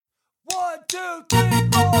1, 2, 3,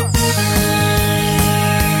 4.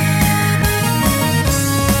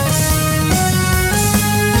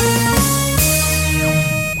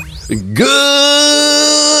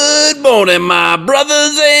 Good morning, my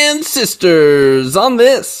brothers and sisters. On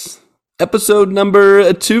this episode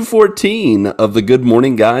number 214 of the Good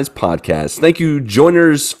Morning Guys podcast. Thank you,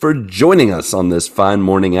 joiners, for joining us on this fine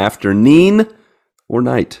morning, afternoon, or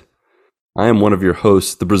night. I am one of your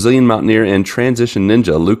hosts, the Brazilian mountaineer and transition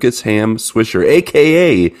ninja, Lucas Ham Swisher,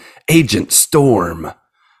 a.k.a. Agent Storm.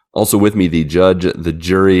 Also with me, the judge, the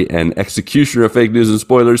jury, and executioner of fake news and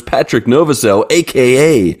spoilers, Patrick Novosel,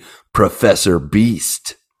 a.k.a. Professor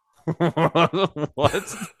Beast.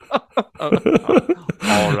 What?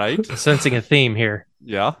 All right. Sensing a theme here.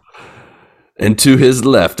 Yeah. And to his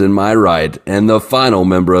left and my right, and the final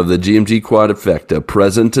member of the GMG Quadrifecta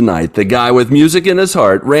present tonight, the guy with music in his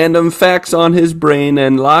heart, random facts on his brain,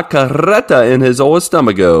 and la carreta in his old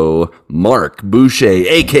stomago, Mark Boucher,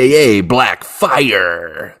 a.k.a. Black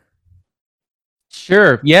Fire.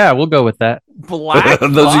 Sure. Yeah, we'll go with that. Black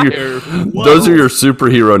those Fire. Those are your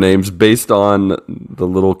superhero names based on the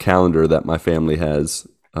little calendar that my family has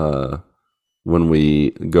when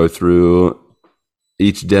we go through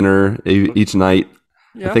each dinner, each night.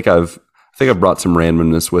 Yeah. I think I've brought some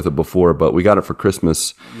randomness with it before, but we got it for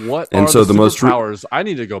Christmas. What and are so the most superpowers? I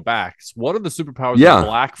need to go back. What are the superpowers of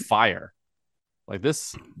Black Fire? Like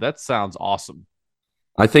this, that sounds awesome.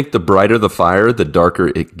 I think the brighter the fire, the darker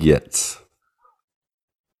it gets.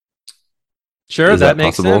 Sure, Is that that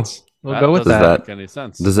makes possible? sense. We'll go with doesn't that. make any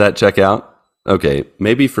sense. Does that check out? Okay,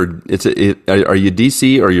 maybe for are you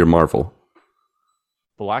DC or you're Marvel?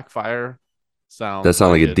 Black Fire sounds. That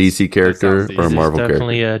sounds like a DC character sounds or a DC. Marvel character.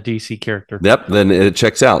 Definitely a DC character. Yep, then it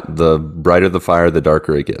checks out. The brighter the fire, the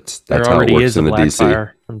darker it gets. That's there how it already works is a in the Black DC.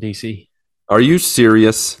 Fire from DC. Are you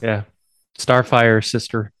serious? Yeah. Starfire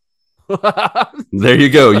sister. There you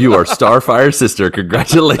go. You are Starfire sister.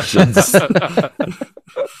 Congratulations.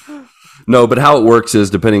 No, but how it works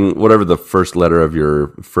is depending whatever the first letter of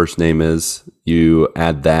your first name is, you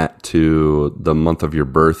add that to the month of your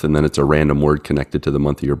birth, and then it's a random word connected to the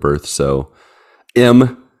month of your birth. So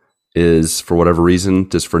M is, for whatever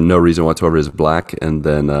reason, just for no reason whatsoever, is black, and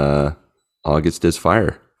then August is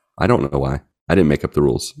fire. I don't know why. I didn't make up the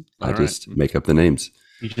rules. I just make up the names.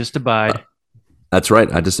 You just abide. That's right.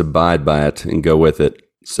 I just abide by it and go with it.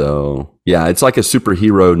 So, yeah, it's like a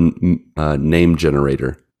superhero name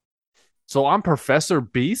generator. So I'm Professor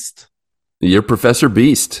Beast. You're Professor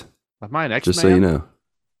Beast. Am I an X-Man? Just so you know.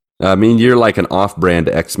 I mean, you're like an off-brand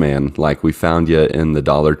X-Man. Like we found you in the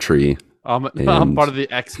Dollar Tree. I'm part of the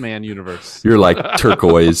X-Man universe. You're like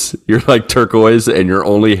turquoise. You're like turquoise, and you're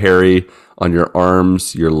only hairy on your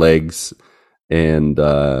arms, your legs, and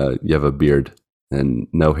you have a beard and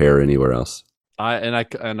no hair anywhere else.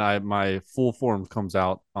 My full form comes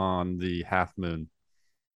out on the half moon.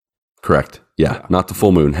 Correct. Yeah, not the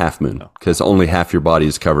full moon, half moon, because only half your body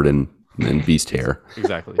is covered in beast hair.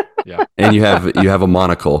 Exactly. Yeah. And you have a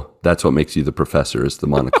monocle. That's what makes you the professor, is the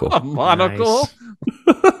monocle. A monocle?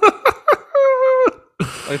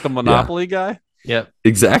 Like the Monopoly guy? Yep.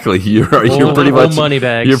 Exactly. You're pretty much money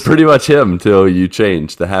bags. You're pretty much him till you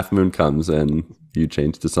change. The half moon comes and you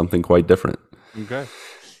change to something quite different. Okay.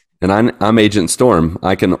 And I'm Agent Storm.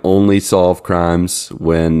 I can only solve crimes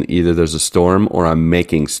when either there's a storm or I'm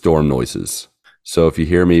making storm noises. So if you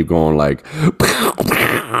hear me going like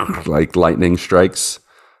lightning strikes,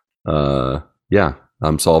 yeah,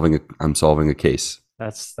 I'm solving a case.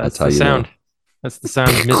 That's how the you sound. know. That's the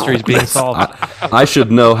sound of mysteries being solved. I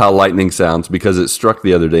should know how lightning sounds because it struck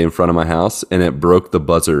the other day in front of my house and it broke the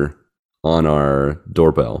buzzer on our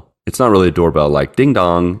doorbell. It's not really a doorbell like ding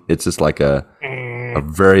dong. It's just like a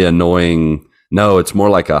very annoying. No, it's more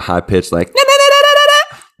like a high pitched like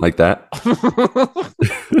like that.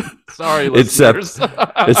 Sorry, listeners.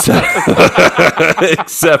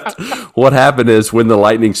 Except what happened is when the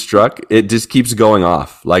lightning struck, it just keeps going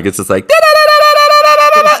off. Like it's just like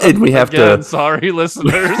and we have to. Sorry,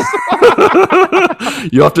 listeners.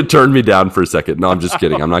 You have to turn me down for a second. No, I'm just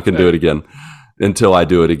kidding. I'm not going to do it again until I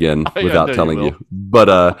do it again without telling you.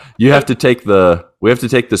 But we have to take the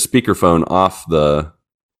speakerphone off the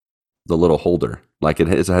little holder. Like it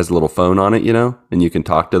has a little phone on it, and you can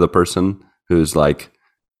talk to the person who's like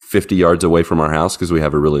 50 yards away from our house because we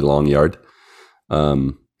have a really long yard.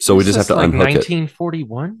 So we just have to like unhook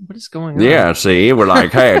 1941? What is going on? Yeah, see, we're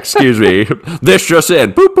like, hey, excuse me, this just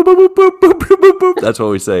in. Boop, boop, boop, boop, boop, boop, boop, boop. That's what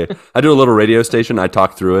we say. I do a little radio station. I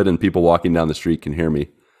talk through it, and people walking down the street can hear me.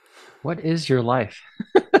 What is your life?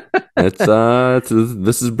 This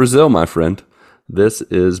is Brazil, my friend. This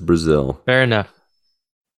is Brazil. Fair enough.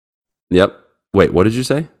 Yep. Wait, what did you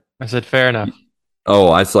say? I said fair enough. Oh,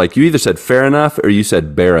 I was like, you either said fair enough or you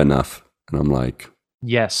said bare enough. And I'm like,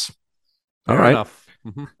 Yes. all Fair right, enough.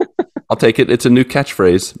 Mhm. I'll take it. It's a new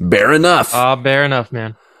catchphrase. Bare enough. Fair enough,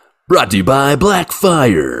 man. Brought to you by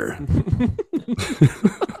Blackfire.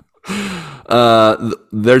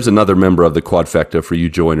 There's another member of the quadfecta for you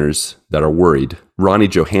joiners that are worried. Ronnie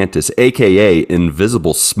Johantis, a.k.a.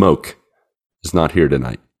 Invisible Smoke, is not here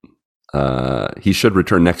tonight. He should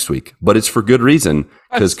return next week, but it's for good reason,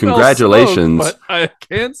 because congratulations. Smoke, but I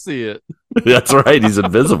can't see it. That's right. He's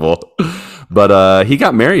invisible. But he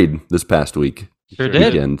got married this past week. Sure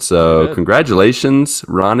did. Weekend. So congratulations,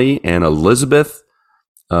 Ronnie and Elizabeth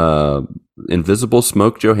Invisible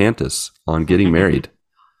Smoke Johantis, on getting married.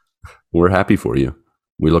 We're happy for you.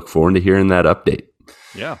 We look forward to hearing that update.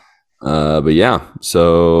 Yeah. But yeah,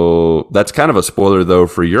 so that's kind of a spoiler, though,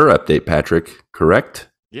 for your update, Patrick, correct?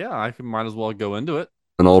 Yeah, might as well go into it.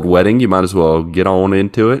 An old wedding, you might as well get on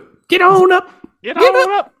into it. Get on up! Get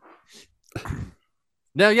on up!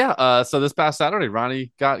 Now, yeah, so this past Saturday,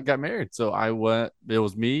 Ronnie got married. So it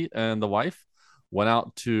was me and the wife, went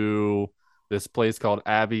out to this place called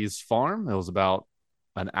Abby's Farm. It was about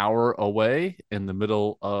an hour away in the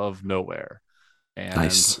middle of nowhere. And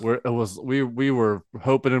nice. we were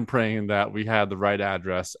hoping and praying that we had the right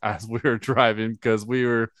address as we were driving, because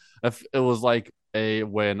it was like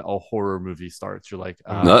when a horror movie starts. You're like,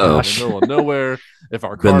 in the middle of nowhere. If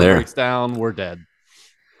our car breaks down, we're dead.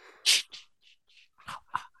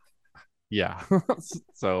 Yeah.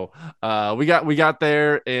 So we got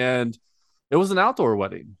there, and it was an outdoor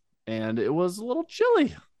wedding, and it was a little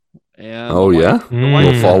chilly. And a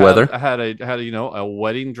little fall weather. I had a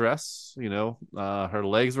wedding dress. Her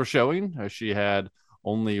legs were showing. She had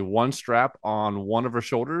only one strap on one of her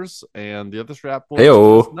shoulders, and the other strap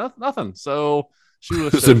was nothing. So she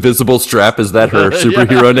was this invisible strap. Is that her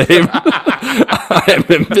superhero name? I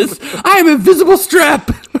am Invisible Strap.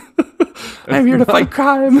 I'm here to fight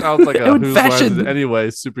crime. Sounds like a Who's Lines Anyway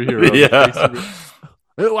superhero. Yeah.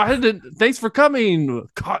 Thanks for coming.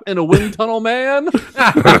 Caught in a wind tunnel, man.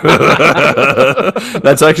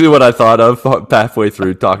 That's actually what I thought of halfway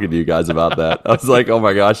through talking to you guys about that. I was like, oh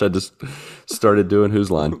my gosh, I just started doing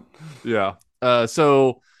Whose Line. Yeah.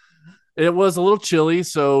 So it was a little chilly,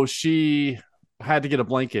 so she had to get a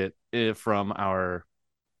blanket from our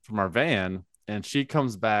van. And she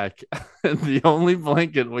comes back, and the only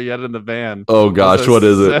blanket we had in the van. Oh gosh, what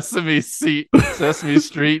is it? Sesame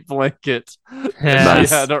Street blanket. Nice.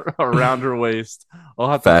 She had around her waist. I'll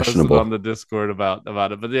have to post it on the Discord about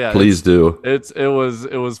it. But yeah, please do. It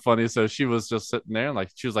was funny. So she was just sitting there, and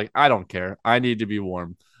she was like, I don't care. I need to be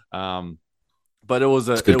warm. But it was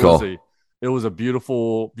a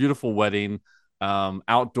beautiful, beautiful wedding.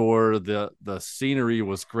 Outdoor, the scenery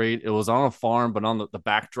was great. It was on a farm, but on the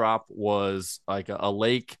backdrop was like a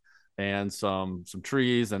lake and some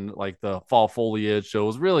trees and like the fall foliage. So it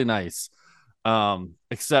was really nice.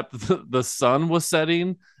 Except the sun was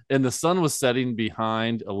setting, and the sun was setting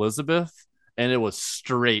behind Elizabeth, and it was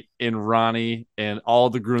straight in Ronnie and all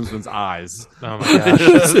the groomsmen's eyes. Oh my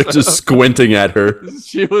gosh. Just squinting at her.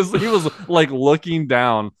 He was like looking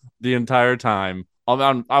down the entire time.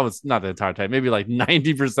 I was not the entire time, maybe like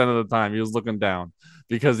 90% of the time he was looking down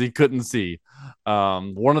because he couldn't see.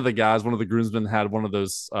 One of the groomsmen had one of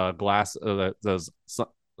those glasses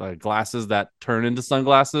that turn into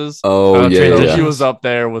sunglasses. Oh yeah, so she was up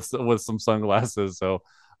there with some sunglasses. So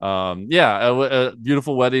a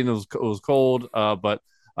beautiful wedding. It was cold, but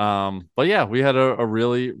yeah, we had a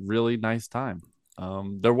really, really nice time.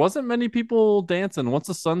 There wasn't many people dancing once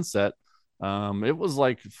the sun set. It was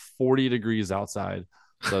like 40 degrees outside,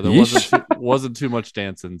 so there wasn't too much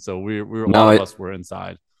dancing. So we were all of us were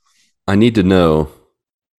inside. I need to know.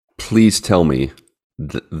 Please tell me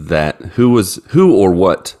that who or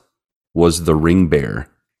what was the ring bearer?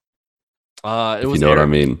 It was you know Eric. What I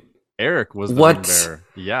mean. Eric was the ring bearer.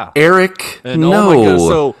 Yeah, Eric. And, no. Oh my God.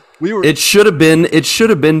 So we were. It should have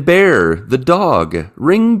been Bear, the dog,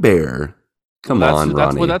 ring bear. Come on,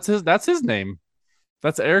 Ronnie. That's his name.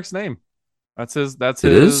 That's Eric's name. That's his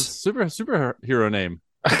superhero name.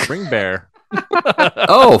 Ring Bear.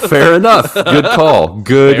 Oh, fair enough. Good call.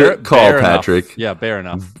 Good call, Patrick. Enough. Yeah, bear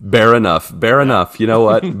enough. Bear enough. Bear enough. You know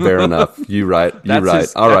what? Bear enough. You right.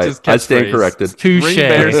 All right. I stand corrected. Ring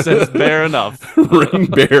Bear says bear enough. Ring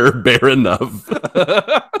Bear enough.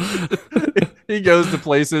 He goes to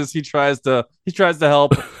places. He tries to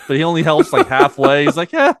help, but he only helps like halfway. He's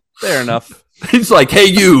like, fair enough. He's like, hey,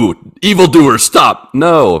 you evildoer, stop.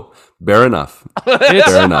 No. Bear enough.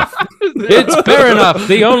 Fair enough. It's fair enough.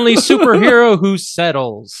 The only superhero who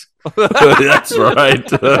settles. That's right.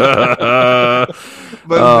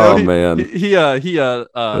 But oh no, man,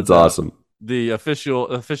 that's awesome. The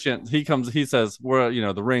officiant, he comes, he says, we're,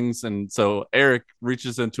 the rings. And so Eric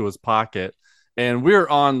reaches into his pocket, and we're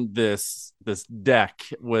on this deck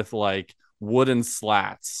with like wooden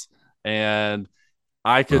slats, and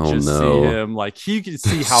I could just see him, like, he could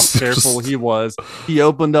see how careful he was. He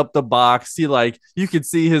opened up the box. You could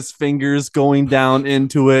see his fingers going down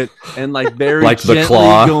into it, and like very like gently the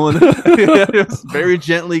claw. very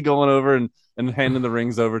gently going over and handing the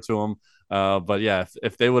rings over to him. But yeah,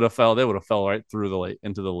 if they would have fell, they would have fell right through the lake,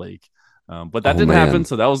 into the lake. But that didn't happen,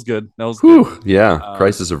 so that was good. That was good. Yeah,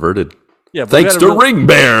 crisis averted. Yeah, thanks to Ring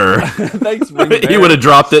Bear. Thanks, Ring Bear. He would have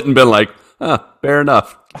dropped it and been like, fair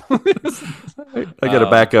enough. I got a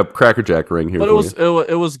backup Cracker Jack ring here. But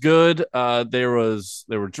it was good. There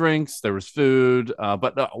were drinks, there was food.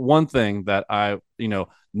 But one thing that I,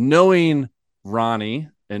 knowing Ronnie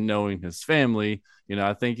and knowing his family,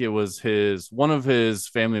 I think it was one of his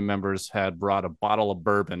family members had brought a bottle of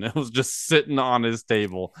bourbon. It was just sitting on his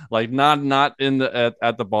table, like not in the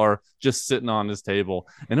at the bar, just sitting on his table,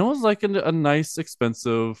 and it was like a nice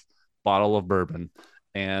expensive bottle of bourbon.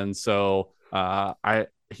 And so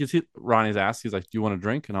Ronnie's asked, he's like, "Do you want a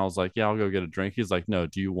drink?" And I was like, "Yeah, I'll go get a drink." He's like, "No,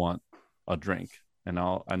 do you want a drink?"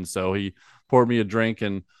 And so he poured me a drink,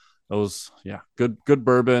 and it was good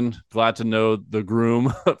bourbon. Glad to know the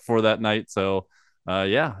groom for that night. So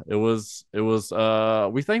it was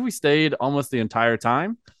we think we stayed almost the entire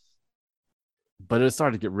time, but it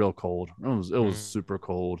started to get real cold. It was super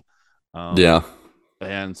cold.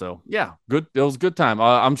 And so, good. It was a good time.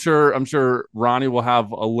 I'm sure Ronnie will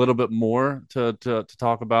have a little bit more to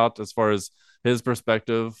talk about as far as his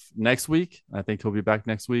perspective next week. I think he'll be back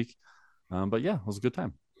next week. But yeah, it was a good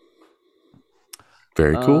time.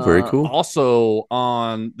 Very cool. Very cool. Also,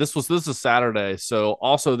 this is Saturday. So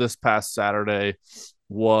also this past Saturday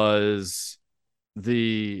was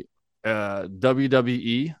the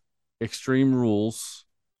WWE Extreme Rules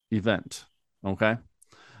event. Okay.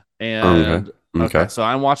 And okay. So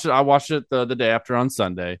I watched it the day after on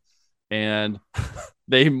Sunday, and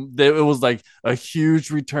it was like a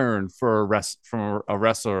huge return for a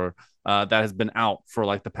wrestler that has been out for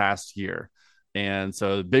like the past year. And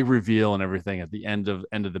so the big reveal and everything at the end of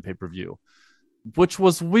the pay-per-view, which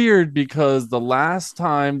was weird because the last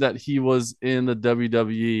time that he was in the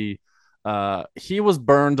WWE, he was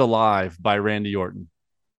burned alive by Randy Orton.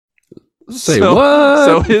 What?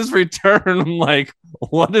 So his return, I'm like,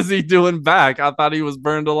 what is he doing back? I thought he was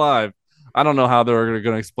burned alive. I don't know how they're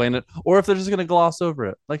going to explain it, or if they're just going to gloss over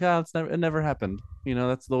it. Like, it never happened.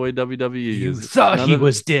 That's the way WWE is. You thought he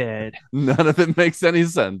was dead. None of it makes any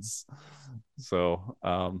sense. So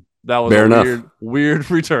that was a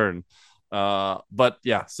weird return. But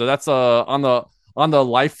yeah, so that's on the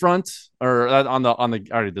life front, or on the I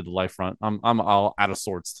already did the life front. I'm all out of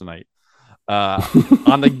sorts tonight.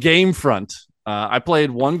 On the game front, I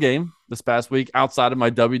played one game this past week outside of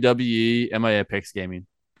my WWE and my Apex gaming.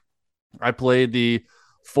 I played the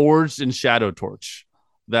Forged and Shadow Torch,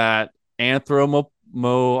 that I forgot.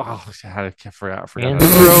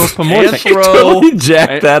 Anthropomorphic. Totally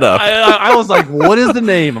jacked that up. I was like, what is the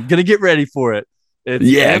name? I'm gonna get ready for it. It's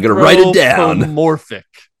I'm gonna write it down. Anthropomorphic.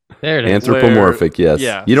 There it is. Anthropomorphic, yes.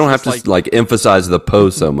 Yeah, you don't have to like emphasize the po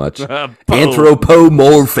so much.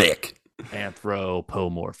 Anthropomorphic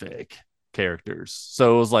characters.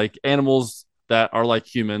 So it was like animals that are like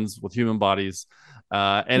humans with human bodies,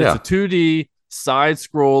 and it's a 2D side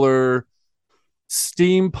scroller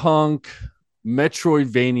steampunk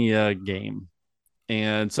Metroidvania game.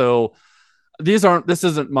 And so this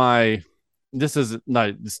isn't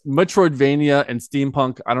Metroidvania and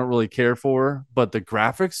steampunk. I don't really care for, but the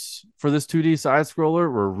graphics for this 2D side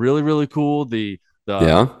scroller were really, really cool. The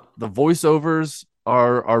voiceovers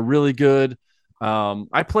are really good.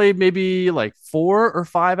 I played maybe like 4 or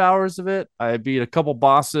 5 hours of it. I beat a couple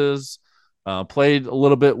bosses, played a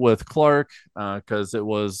little bit with Clark, because it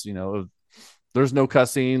was, there's no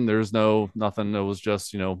cussing, there's nothing. It was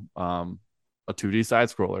just, a 2D side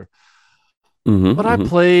scroller. But I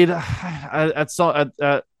played,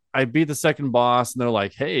 I beat the second boss, and they're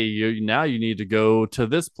like, "Hey, now you need to go to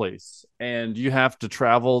this place, and you have to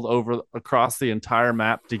travel across the entire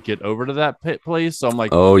map to get over to that place." So I'm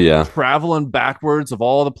like, "Oh yeah," traveling backwards of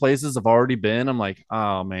all the places I've already been. I'm like,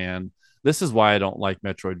 "Oh man, this is why I don't like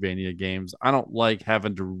Metroidvania games. I don't like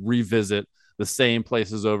having to revisit the same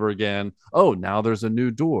places over again. Oh, now there's a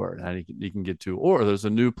new door that you can get to, or there's a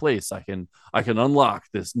new place I can unlock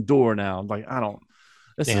this door now." I'm like, I don't.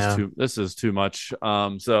 This is too much.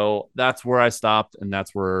 So that's where I stopped, and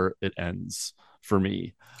that's where it ends for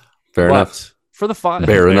me. Fair enough. for the five.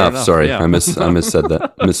 Fair enough. Sorry, yeah. I missaid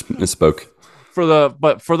that. Misspoke. For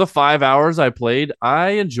the 5 hours I played, I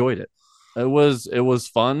enjoyed it. It was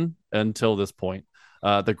fun until this point.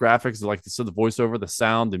 The graphics, like the voiceover, the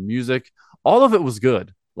sound, the music, all of it was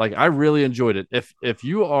good. Like I really enjoyed it. If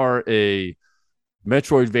you are a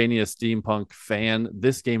Metroidvania steampunk fan,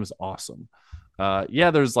 this game is awesome. Yeah,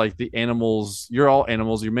 there's like the animals. You're all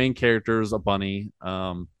animals. Your main character is a bunny.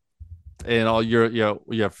 And all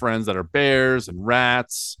you have friends that are bears and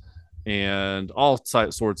rats and all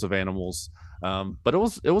sorts of animals. But it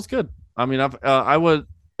was good. I mean,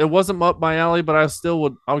 it wasn't up my alley, but I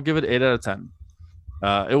would give it 8 out of 10.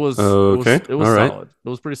 It was okay. It was all solid. right. It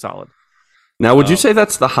was pretty solid. Now, would you say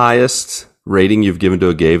that's the highest rating you've given to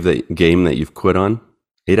a game that you've quit on?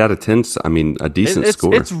 8 out of 10. I mean, a decent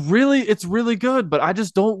score. It's really good, but I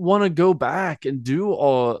just don't want to go back and do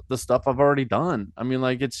all the stuff I've already done. I mean,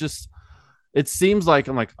 like it seems like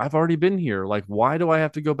I've already been here. Like, why do I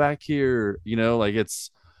have to go back here? You know, like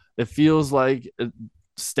it feels like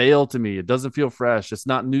stale to me. It doesn't feel fresh. It's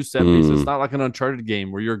not new set piece. It's not like an Uncharted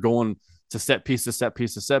game where you're going to set piece to set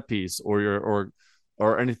piece to set piece or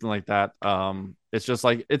anything like that. It's just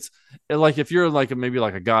like it's like if you're like maybe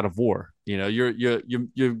like a God of War, you know,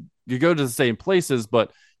 you go to the same places,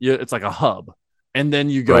 but it's like a hub, and then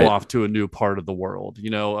you go off to a new part of the world. You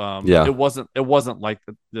know, it wasn't like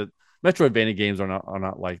the Metroidvania games are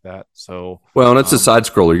not like that. So well, and it's a side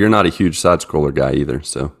scroller. You're not a huge side scroller guy either,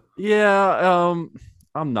 so yeah,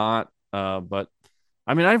 I'm not. But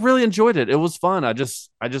I mean, I really enjoyed it. It was fun. I just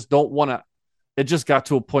don't want to. It just got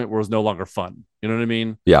to a point where it was no longer fun. You know what I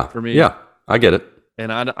mean? Yeah. For me, yeah, I get it.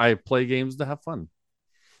 And I play games to have fun.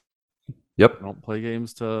 Yep. I don't play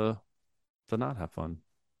games to not have fun.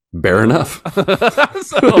 Fair enough.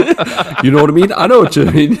 So, you know what I mean? I know what you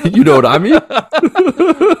mean. You know what I mean?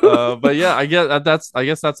 But yeah, I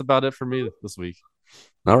guess that's about it for me this week.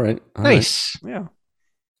 All right. Nice. Right. Yeah.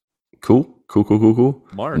 Cool.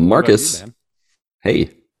 Marcus. You, hey.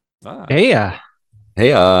 Hey.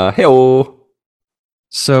 Hey.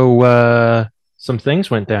 So some things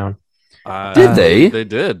went down. Did they? They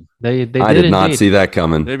did. They I did not indeed. see that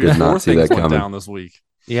coming. Maybe did 4 not see things that went coming. down this week.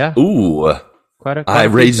 Yeah. Ooh. Quite a I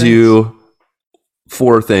few raise things. you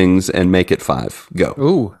 4 things and make it 5. Go.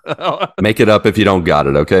 Ooh. Make it up if you don't got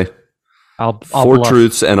it, okay? I'll 4 bluff.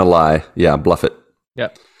 truths and a lie. Yeah, bluff it.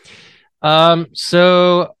 Yep.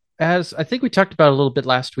 So as I think we talked about a little bit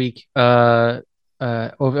last week,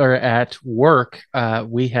 over at work,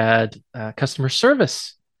 we had customer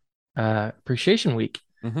service appreciation week.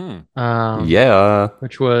 Mm-hmm. Yeah.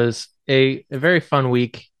 Which was a very fun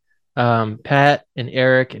week. Pat and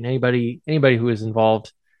Eric and anybody who was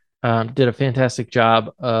involved did a fantastic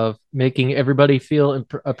job of making everybody feel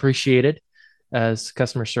appreciated as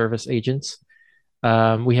customer service agents.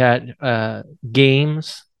 We had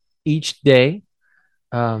games each day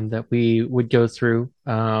that we would go through.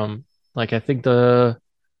 Like I think the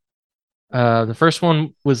first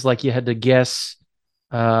one was like you had to guess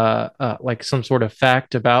like some sort of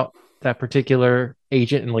fact about that particular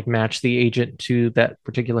agent and like match the agent to that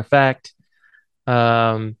particular fact.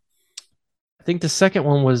 I think the second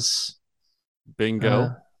one was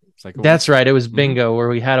Bingo. That's right. It was bingo, where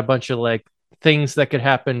we had a bunch of like things that could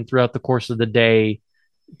happen throughout the course of the day,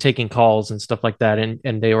 taking calls and stuff like that,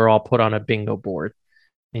 and they were all put on a bingo board,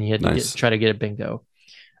 and you had to try to get a bingo.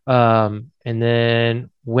 And then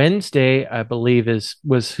Wednesday, I believe,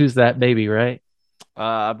 was Who's That Baby, right?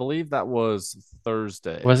 I believe that was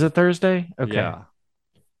Thursday. Was it Thursday? Okay. Yeah.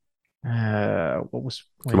 What was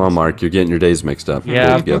Wednesday? Come on, Mark. You're getting your days mixed up.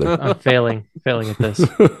 Yeah, together. I'm failing at this.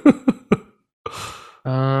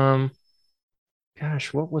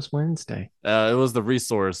 Gosh, what was Wednesday? It was the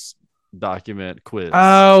resource document quiz.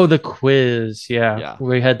 Oh, the quiz. Yeah.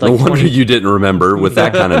 We had like no wonder you didn't remember with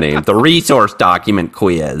that kind of name. The resource document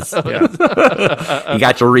quiz. Yeah. You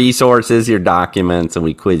got your resources, your documents, and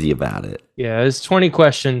we quiz you about it. Yeah, it's 20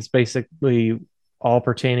 questions, basically all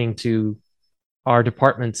pertaining to our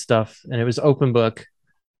department stuff, and it was open book,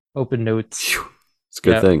 open notes. It's a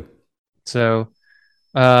good thing. So,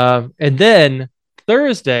 and then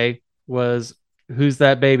Thursday was Who's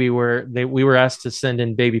That Baby, where we were asked to send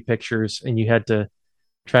in baby pictures, and you had to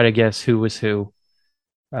try to guess who was who.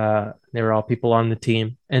 They were all people on the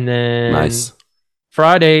team. And then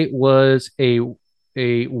Friday was a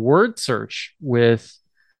word search with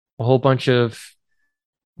a whole bunch of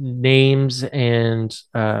names and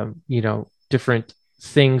different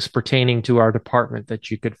things pertaining to our department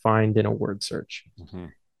that you could find in a word search. Mm-hmm.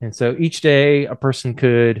 And so each day a person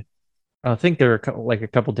could, I think there were a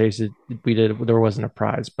couple days that there wasn't a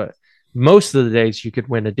prize, but most of the days you could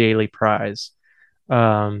win a daily prize.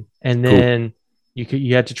 And then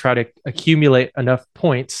You had to try to accumulate enough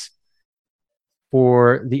points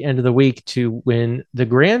for the end of the week to win the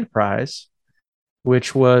grand prize,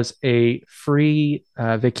 which was a free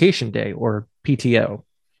vacation day or PTO,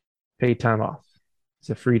 paid time off. It's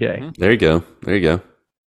a free day. There you go. There you go.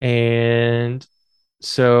 And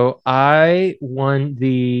so I won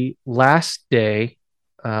the last day,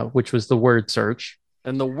 which was the word search.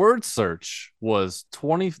 And the word search was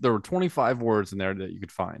 20. There were 25 words in there that you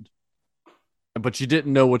could find, but you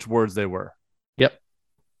didn't know which words they were. Yep.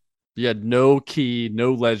 You had no key,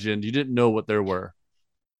 no legend. You didn't know what there were.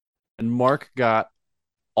 And Mark got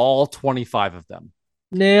all 25 of them.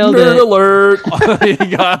 Nailed Nerd it. alert.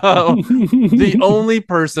 He got the only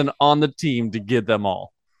person on the team to get them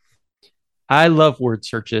all. I love word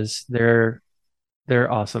searches. They're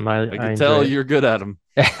awesome. I can tell you're good at them.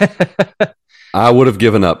 I would have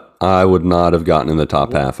given up. I would not have gotten in the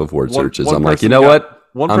top half of word searches. I'm like, you know what?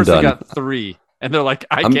 One person got 3, and they're like,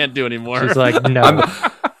 I can't do anymore. She's like, no.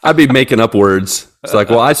 I'd be making up words. It's like,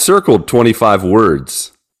 well, I circled 25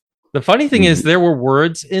 words. The funny thing is there were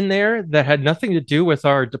words in there that had nothing to do with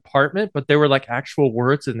our department, but they were like actual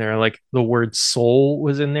words in there. Like the word soul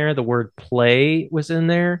was in there. The word play was in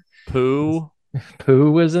there. Poo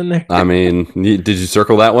was in there. I mean, did you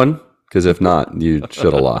circle that one? Because if not, you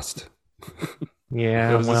should have lost.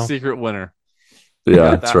 Yeah, it was a secret winner.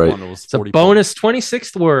 Yeah, that's right. It's a bonus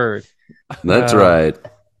 26th word. That's right.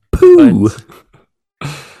 Poo.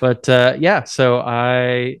 But yeah, so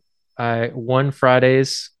I won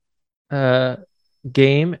Friday's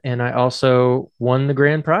game, and I also won the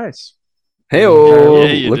grand prize. Hey,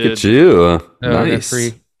 look at you!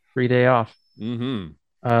 Nice, free day off.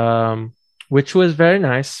 Mm-hmm. Which was very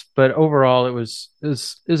nice. But overall, it was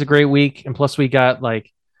a great week, and plus we got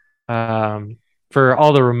like for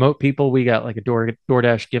all the remote people, we got like a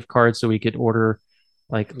DoorDash gift card, so we could order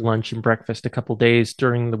like lunch and breakfast a couple days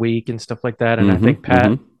during the week and stuff like that. And I think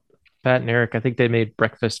Pat and Eric, I think they made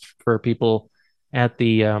breakfast for people at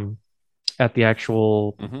the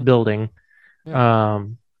actual building. Yeah.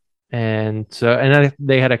 And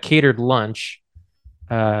they had a catered lunch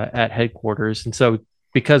at headquarters. And so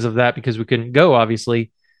because of that, because we couldn't go,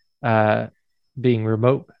 obviously, being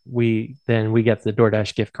remote, we get the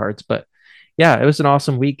DoorDash gift cards. But yeah, it was an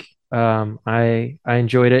awesome week. I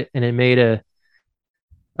enjoyed it, and it made a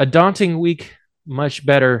daunting week much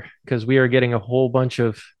better because we are getting a whole bunch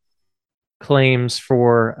of claims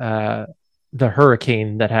for the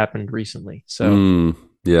hurricane that happened recently. So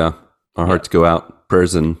yeah, our hearts go out,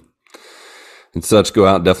 prayers and such go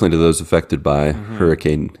out definitely to those affected by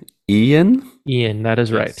Hurricane Ian. That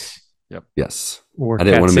is right. Yep. Yes. Or I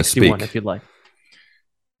didn't want to misspeak if you'd like.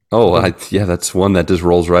 Oh, yeah, that's one that just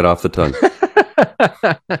rolls right off the tongue.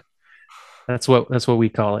 That's what we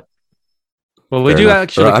call it. Well, we do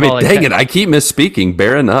actually. Dang it! I keep misspeaking.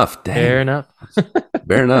 Bear enough. Dang. Fair enough.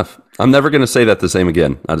 Fair enough. I'm never going to say that the same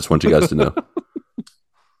again. I just want you guys to know.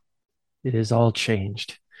 It is all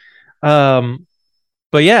changed. But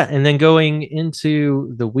yeah, and then going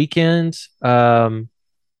into the weekend,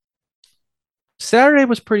 Saturday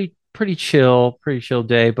was pretty chill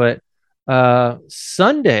day, but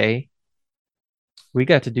Sunday we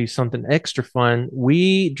got to do something extra fun.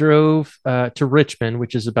 We drove to Richmond,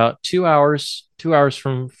 which is about 2 hours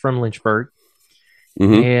from Lynchburg.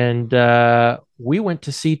 And we went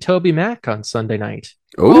to see Toby Mac on Sunday night.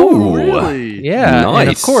 Oh, really? Yeah. Nice.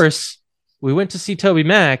 And of course, we went to see Toby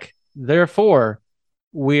Mac. Therefore,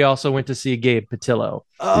 we also went to see Gabe Patillo.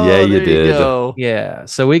 Oh, yeah, you did. Yeah.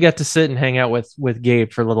 So we got to sit and hang out with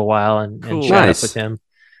Gabe for a little while and chat up with him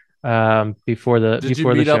before the Did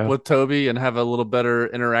you meet up with Toby and have a little better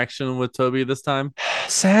interaction with Toby this time?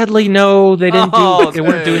 Sadly, no, they didn't they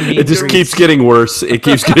weren't doing meet it just keeps getting worse. It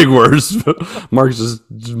keeps getting worse. Mark's just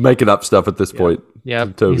making up stuff at this point. Yeah.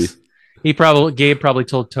 Toby. Gabe probably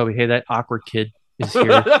told Toby, hey, that awkward kid is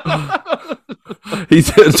here.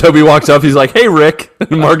 Toby walks up, he's like, hey Rick.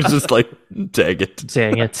 And Mark's just like, dang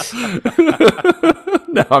it.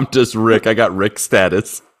 Now I'm just Rick. I got Rick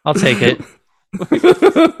status. I'll take it.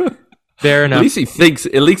 Fair enough. At least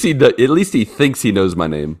he thinks he knows my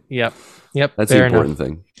name. Yep. That's the important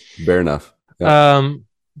thing. Fair enough. Yep.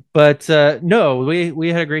 But no, we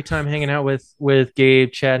had a great time hanging out with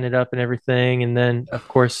Gabe, chatting it up and everything. And then of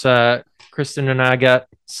course Kristen and I got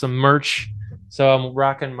some merch. So I'm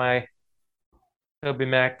rocking my Toby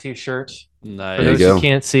Mac t-shirt. Nice. For those who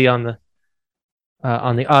can't see on the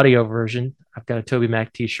audio version, I've got a Toby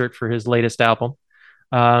Mac t-shirt for his latest album.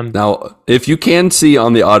 Now, if you can see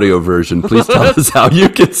on the audio version, please tell us how you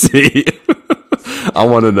can see. I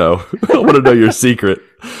want to know. I want to know your secret.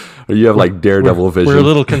 Or you have like Daredevil vision. We're a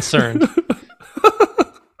little concerned.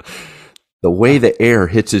 The way the air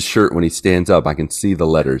hits his shirt when he stands up, I can see the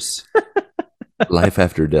letters. Life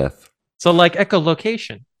after death. So like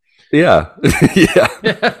echolocation. Yeah. Yeah.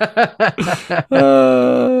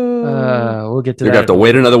 We'll get to You're going to that. have to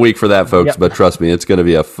wait another week for that, folks. Yep. But trust me, it's going to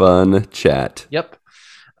be a fun chat. Yep.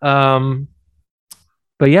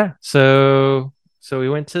 But yeah, so we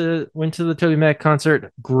went to the Toby Mac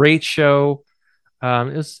concert. Great show.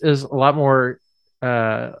 It was a lot more,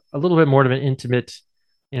 a little bit more of an intimate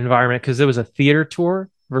environment because it was a theater tour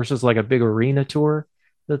versus like a big arena tour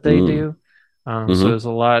that they do. So it was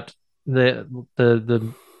a lot.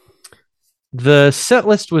 The set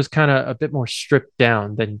list was kind of a bit more stripped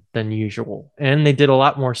down than usual, and they did a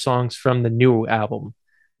lot more songs from the new album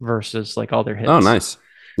versus like all their hits. Oh, nice.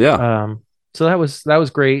 Yeah. So that was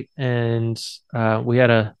great, and we had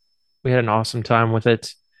an awesome time with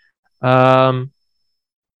it. Going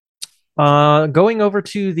over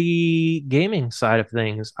to the gaming side of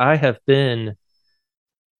things, I have been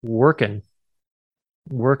working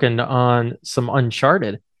on some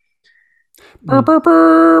Uncharted.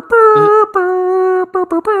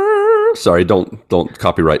 Sorry, don't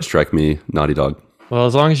copyright strike me, Naughty Dog. Well,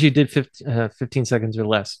 as long as you did 15 seconds or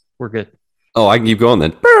less, we're good. Oh, I can keep going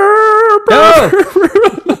then. No!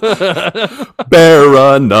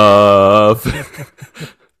 Bare enough.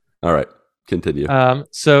 All right, continue.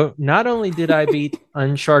 So not only did I beat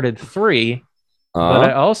Uncharted 3, but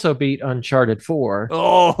I also beat Uncharted 4.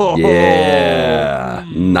 Oh, yeah.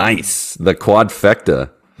 Nice. The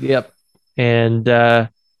quadfecta. Yep. And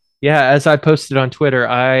as I posted on Twitter,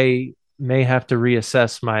 I may have to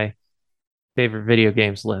reassess my favorite video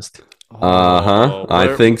games list.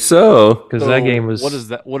 I think so. Because that game was. What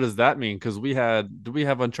does that mean? Because do we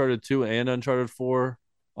have Uncharted 2 and Uncharted 4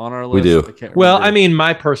 on our list? We do. I can't well, remember. I mean,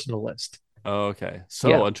 my personal list. Oh, okay. So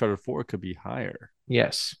Yeah. Uncharted 4 could be higher.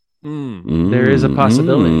 Yes. There is a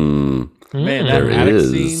possibility. Man, that There attic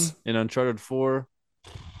is. scene in Uncharted 4.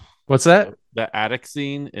 What's that? That attic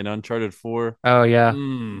scene in Uncharted 4. Oh yeah.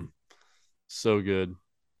 So good.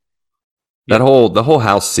 The whole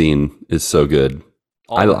house scene is so good.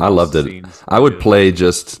 I loved it. I would play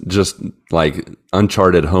just like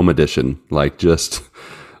Uncharted Home Edition, like just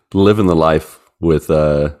living the life with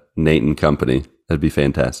Nate and company. That'd be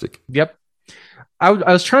fantastic. Yep. I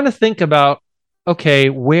was trying to think about, okay,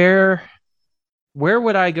 where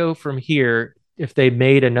would I go from here if they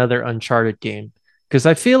made another Uncharted game? Because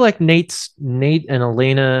I feel like Nate and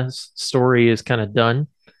Elena's story is kind of done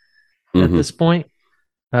at this point,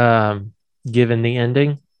 given the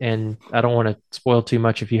ending. And I don't want to spoil too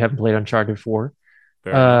much if you haven't played Uncharted 4.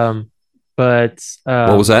 But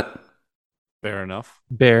What was that? Fair enough.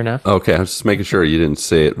 Fair enough. Okay, I was just making sure you didn't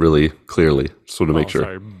say it really clearly. Just want to make sure.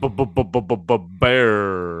 Sorry.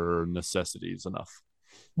 Bare necessities enough.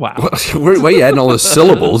 Wow. Why are you adding all the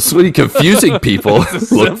syllables? What are you confusing people?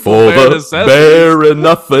 Look for bare the necessities. bare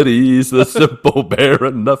enoughities, the simple bare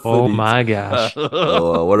enoughities. Oh my gosh.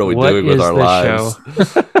 Oh, what are we What doing with is our this lives?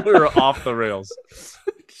 We were off the rails.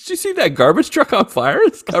 Did you see that garbage truck on fire?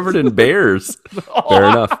 It's covered in bears. Fair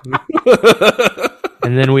enough.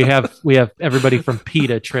 And then we have everybody from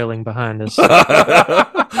PETA trailing behind us. They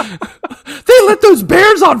lit those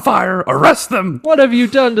bears on fire. Arrest them. What have you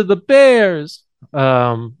done to the bears?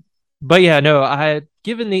 But yeah, no, I had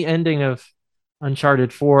given the ending of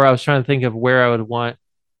Uncharted 4, I was trying to think of where I would want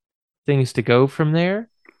things to go from there.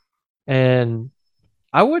 And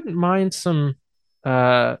I wouldn't mind some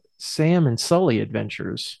Sam and Sully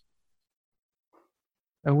adventures.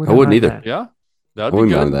 I wouldn't either. that. Yeah, I that'd be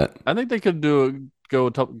wouldn't good. mind that. I think they could go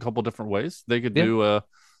a couple different ways. They could do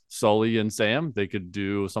Sully and Sam. They could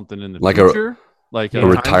do something in the Like future, a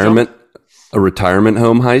retirement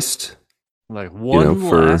home heist. like one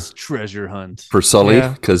last treasure hunt for Sully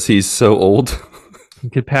Yeah. because he's so old. You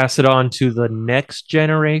could pass it on to the next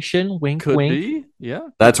generation. Wink, Could wink. be, yeah,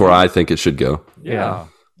 That's where I think it should go. yeah.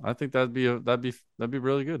 I think that'd be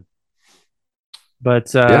really good.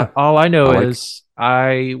 But Yeah. all I know I like is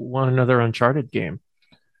I want another Uncharted game.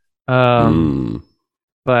 Mm.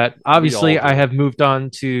 But obviously, all do. I have moved on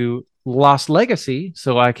to Lost Legacy,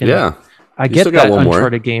 so I can. Yeah. I You get still got that one more.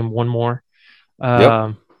 Uncharted game, one more.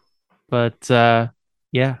 Yep. But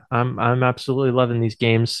yeah, I'm absolutely loving these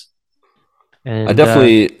games. And I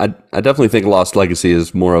definitely think Lost Legacy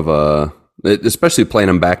is more of a, especially playing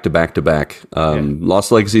them back to back to back.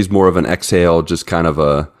 Lost Legacy is more of an exhale, just kind of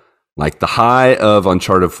a, like the high of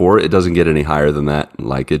Uncharted 4. It doesn't get any higher than that.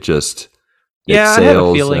 Like it just Yeah, I have a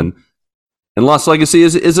exhales, feeling. and Lost Legacy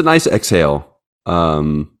is a nice exhale.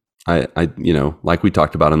 like we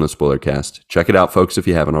talked about in the spoiler cast. Check it out, folks, if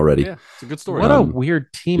you haven't already. Yeah, it's a good story. What a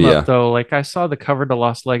weird team up, though. Like, I saw the cover to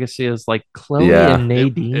Lost Legacy as like Chloe and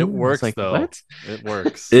Nadine. It works, like, though. What? It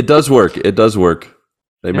works. It does work. It does work.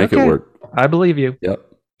 They make it work. I believe you. Yep.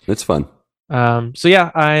 It's fun. So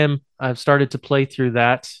yeah, I've started to play through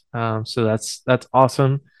that. So that's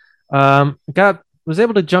awesome. Was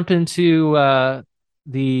able to jump into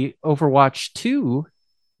the Overwatch 2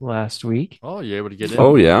 last week. Oh, you're able to get in.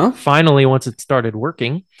 Oh yeah. Finally, once it started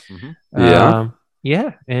working. Yeah.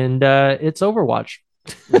 Yeah, and it's Overwatch.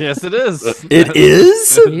 Yes, it is. It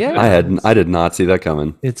is? Yeah. I did not see that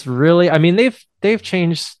coming. It's really, I mean, they've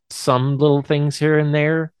changed some little things here and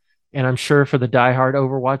there, and I'm sure for the diehard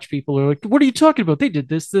Overwatch people are like, "What are you talking about? They did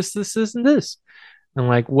this, and this." And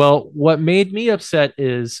like, well, what made me upset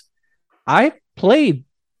is I played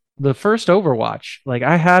the first Overwatch. Like,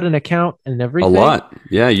 I had an account and everything. A lot.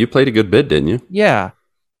 Yeah, you played a good bit, didn't you? Yeah.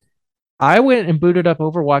 I went and booted up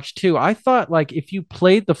Overwatch 2. I thought, like, if you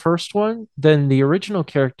played the first one, then the original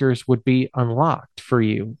characters would be unlocked for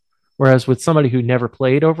you. Whereas with somebody who never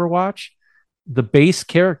played Overwatch, the base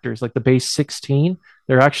characters, like the base 16,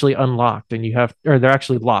 they're actually unlocked and they're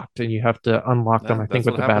actually locked and you have to unlock them, I think,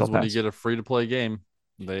 with the battle pass. When you get a free-to-play game,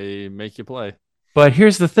 they make you play. But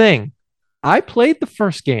here's the thing. I played the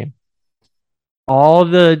first game. All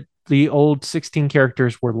the old 16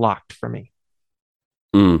 characters were locked for me.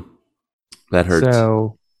 That hurts.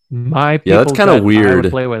 So my people that's kind of weird. I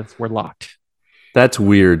would play with were locked. That's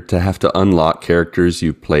weird to have to unlock characters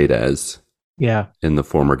you played as. Yeah. In the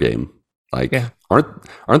former game. Like,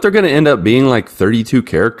 aren't there going to end up being like 32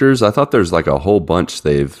 characters? I thought there's like a whole bunch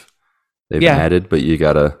they've added, but you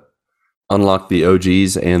got to unlock the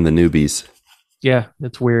OGs and the newbies. Yeah,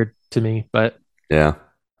 it's weird to me, but yeah.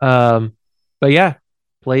 But yeah,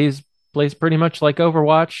 plays pretty much like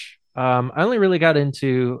Overwatch. I only really got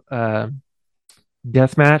into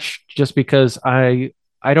deathmatch just because I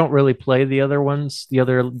don't really play the other ones, the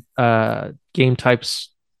other game types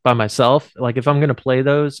by myself. Like, if I'm going to play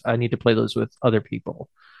those, I need to play those with other people,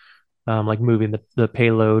 like moving the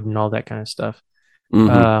payload and all that kind of stuff.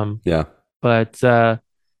 Yeah. But I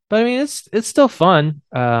mean, it's still fun.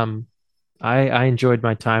 I enjoyed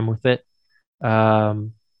my time with it.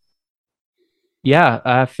 Yeah,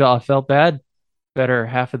 I felt bad. Better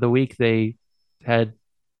half of the week they had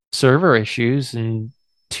server issues and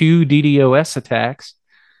 2 DDoS attacks.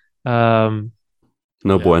 No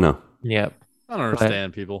bueno. Yep. I don't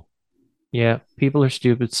understand people. Yeah, people are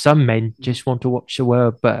stupid. Some men just want to watch the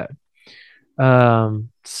world burn.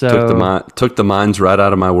 So took the minds right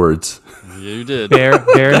out of my words. Yeah, you did. Fair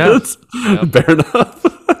enough. Fair enough.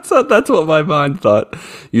 That's what my mind thought.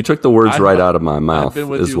 You took the words right out of my mouth.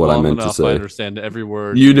 Is what I meant to say. I understand every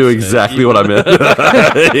word. You knew exactly what I meant.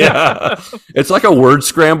 Yeah, it's like a word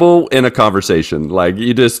scramble in a conversation. Like,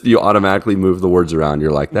 you automatically move the words around.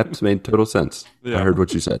 You're like, that made total sense. Yeah. I heard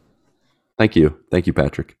what you said. Thank you,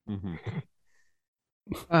 Patrick. Mm-hmm.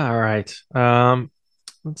 All right.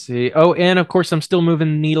 Let's see. Oh, and of course, I'm still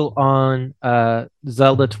moving the needle on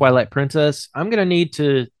Zelda Twilight Princess. I'm gonna need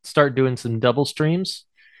to start doing some double streams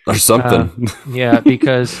or something. Yeah,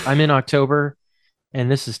 because I'm in October, and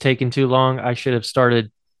this is taking too long. I should have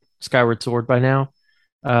started Skyward Sword by now.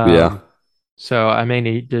 Yeah. So I may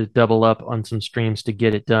need to double up on some streams to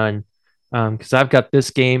get it done. Because I've got this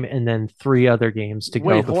game and then 3 other games to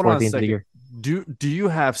go before the end of the year. Do you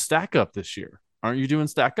have Stack Up this year? Aren't you doing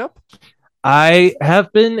Stack Up? I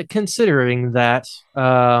have been considering that.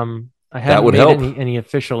 I haven't made any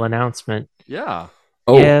official announcement. Yeah.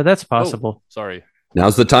 Oh. Yeah, that's possible. Sorry.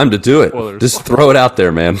 Now's the time to do it. Spoilers. Just throw it out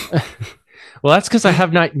there, man. Well, that's because I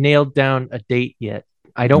have not nailed down a date yet.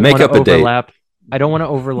 I don't want to overlap. I don't want to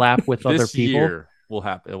overlap with other people. Year will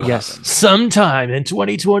happen. Yes, sometime in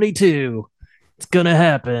 2022, it's gonna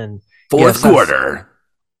happen. Fourth quarter.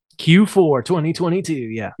 Q4 2022.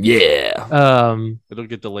 Yeah. Yeah. It'll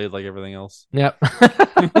get delayed like everything else. Yep.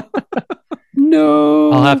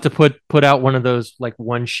 No. I'll have to put out one of those like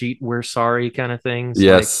one sheet "we're sorry" kind of things.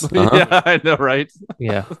 Yes. Like, yeah, I know, right?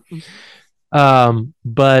 Yeah.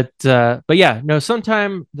 But yeah, no.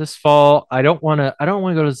 Sometime this fall. I don't want to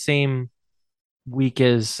go to the same week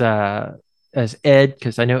as Ed,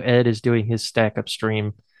 because I know Ed is doing his Stack Up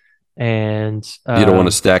stream. And you don't want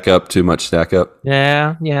to stack up too much. Stack up.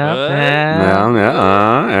 Yeah.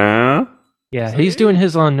 He's doing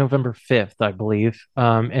his on November 5th, I believe.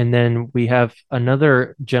 And then we have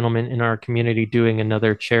another gentleman in our community doing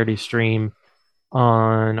another charity stream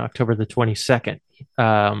on October the 22nd.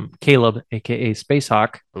 Caleb, aka Space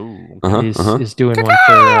Hawk, is doing one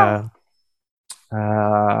for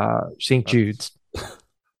St. Jude's.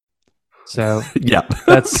 So yeah,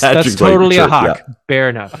 that's Patrick's totally like, a hawk. yeah. Fair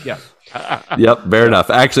enough. Yeah. Yep, fair enough.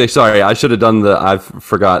 Actually, sorry, I should have done I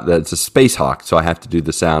forgot that it's a space hawk, so I have to do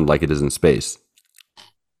the sound like it is in space.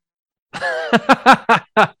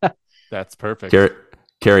 That's perfect.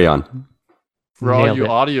 Carry on. For all Nailed you it.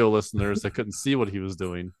 audio listeners that couldn't see what he was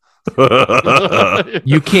doing,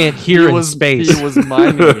 You can't hear in space. He was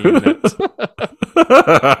miming it.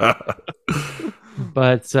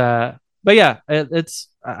 But yeah,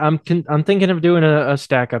 I'm thinking of doing a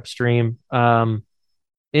stack up stream.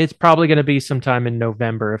 It's probably going to be sometime in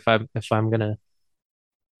November if I'm going to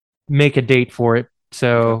make a date for it.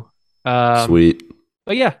 So Sweet.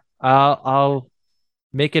 But yeah, I'll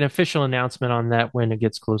make an official announcement on that when it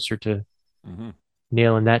gets closer to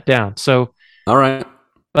nailing that down. So all right.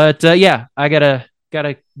 But yeah, I gotta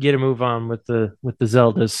get a move on with the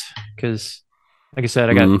Zeldas because, like I said,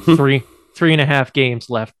 I got 3.5 games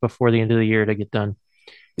left before the end of the year to get done.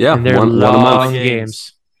 Yeah, and they're one a long month.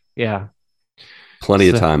 games. Yeah, plenty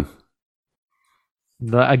of time.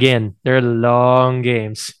 Again, they're long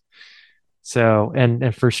games. So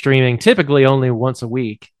and for streaming, typically only once a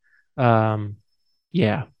week.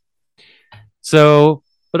 Yeah. So,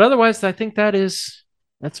 but otherwise, I think that's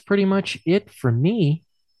pretty much it for me.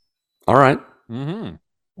 All right. Mm-hmm.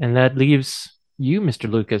 And that leaves you, Mr.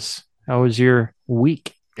 Lucas. How was your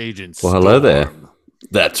week? Agents. Well, hello there.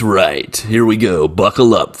 That's right. Here we go.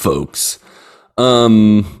 Buckle up, folks.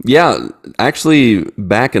 Yeah, actually,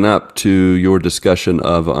 backing up to your discussion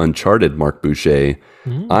of Uncharted, Mark Boucher,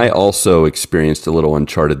 I also experienced a little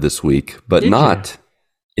Uncharted this week, but not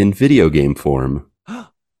in video game form.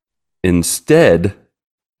 Instead,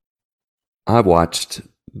 I watched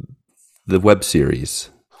the web series.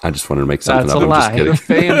 I just wanted to make something That's up. a I'm lie. just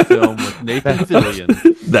kidding. The fan film with Nathan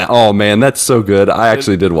Fillion. Oh man, that's so good. I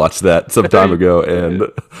actually did watch that some time ago,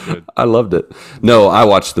 and I loved it. No, I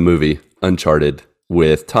watched the movie Uncharted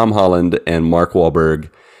with Tom Holland and Mark Wahlberg,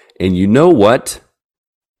 and you know what?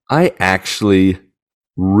 I actually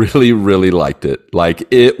really, really liked it. Like,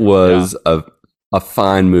 it was a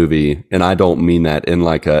fine movie, and I don't mean that in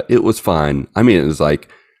like it was fine. I mean, it was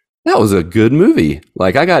like, that was a good movie.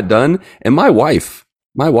 Like, I got done, and my wife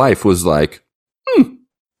was like,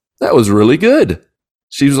 that was really good.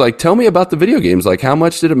 She was like, tell me about the video games. Like, how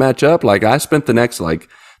much did it match up? Like, I spent the next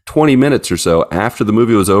 20 minutes or so after the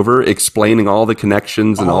movie was over explaining all the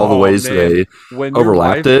connections and all the ways they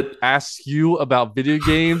overlapped it. Ask you about video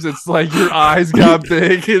games, it's like your eyes got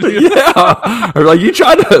big. Yeah, or like, you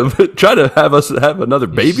try to have us have another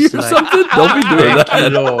baby or something. Don't be doing that.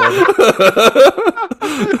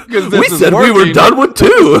 We said we were done with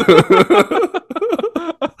 2.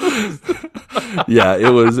 Yeah, it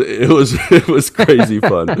was crazy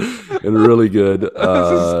fun and really good. It's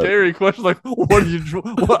a scary question. Like, what are you?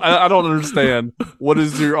 I don't understand. What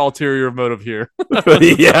is your ulterior motive here?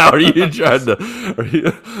 Yeah, are you trying to?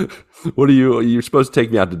 What are you? You're supposed to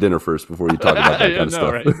take me out to dinner first before you talk about that kind of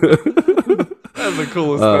stuff. Right? That's the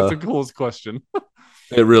coolest. That's the coolest question.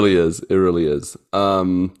 It really is. It really is.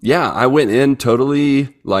 Yeah, I went in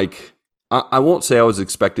totally like I won't say I was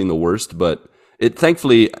expecting the worst, but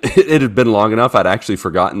thankfully it had been long enough. I'd actually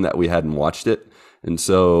forgotten that we hadn't watched it, and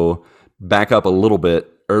so back up a little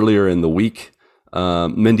bit earlier in the week,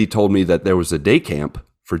 Mindy told me that there was a day camp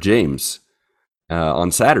for James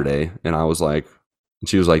on Saturday, and I was like,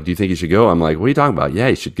 she was like, "Do you think he should go?" I'm like, "What are you talking about?" Yeah,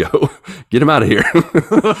 he should go. Get him out of here.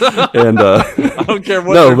 And I don't care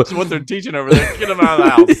what they're teaching over there. Get him out of the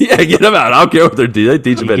house. Yeah, get him out. I don't care what they're teaching. They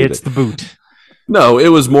teach him anything. He gets the boot. No, it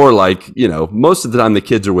was more like, most of the time the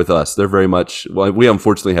kids are with us. They're very much, well, we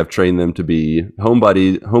unfortunately have trained them to be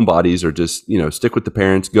homebodies, or just, stick with the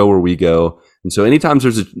parents, go where we go. And so anytime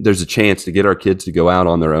there's a chance to get our kids to go out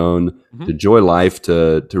on their own, to enjoy life,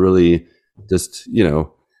 to really just,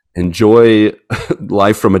 enjoy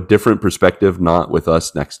life from a different perspective, not with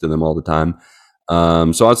us next to them all the time.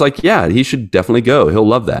 So I was like, yeah, he should definitely go. He'll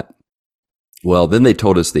love that. Well, then they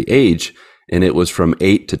told us the age, and it was from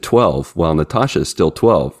 8 to 12, while Natasha is still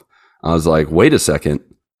 12. I was like, wait a second,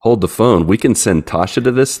 hold the phone. We can send Tasha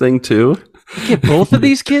to this thing too? Get both of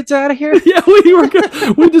these kids out of here? Yeah,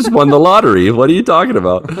 we just won the lottery. What are you talking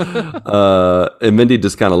about? And Mindy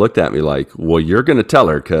just kind of looked at me like, well, you're going to tell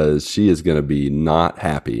her, because she is going to be not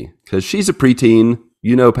happy, because she's a preteen.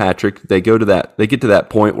 Patrick, they get to that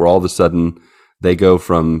point where all of a sudden they go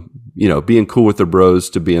from, being cool with their bros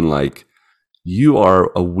to being like, you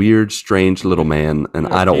are a weird, strange little man, and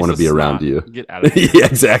I don't want to be around you. Get out of here. Yeah,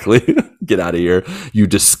 exactly. Get out of here, you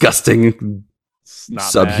disgusting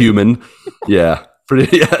subhuman. Yeah,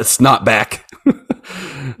 snot back.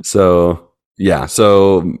 So Yeah,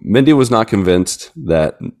 so Mindy was not convinced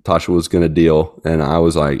that Tasha was going to deal. And I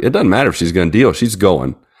was like, it doesn't matter if she's going to deal. She's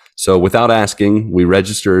going. So without asking, we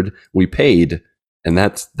registered, we paid, and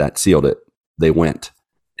that sealed it. They went.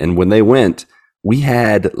 And when they went, we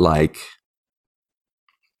had like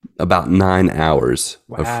about 9 hours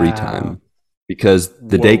of free time because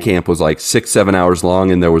the day camp was like 6-7 hours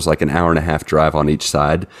long and there was like an hour and a half drive on each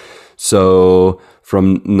side. So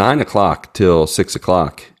from 9 o'clock till 6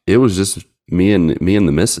 o'clock, it was just me and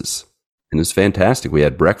the missus, and it was fantastic. We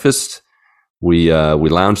had breakfast, we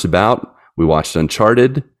lounged about, we watched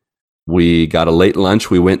Uncharted, we got a late lunch.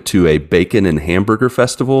 We went to a bacon and hamburger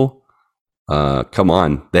festival. Come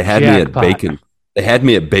on, they had me at bacon. They had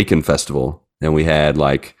me at Bacon Festival, and we had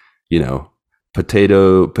like,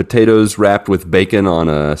 potatoes wrapped with bacon on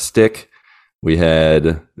a stick. We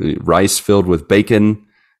had rice filled with bacon.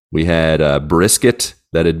 We had brisket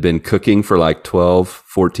that had been cooking for like 12,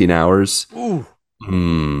 14 hours. Ooh.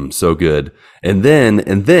 So good. And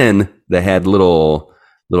then they had little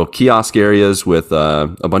kiosk areas with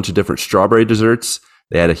a bunch of different strawberry desserts.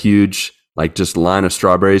 They had a huge like just line of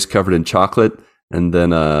strawberries covered in chocolate, and then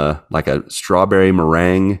like a strawberry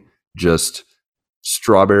meringue, just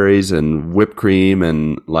strawberries and whipped cream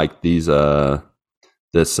and like these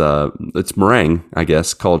it's meringue, I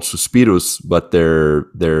guess, called suspiros, but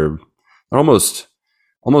they're almost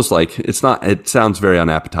like it sounds very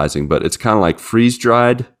unappetizing, but it's kind of like freeze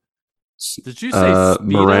dried. Did you say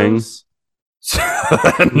meringue?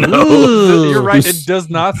 No, you're right. It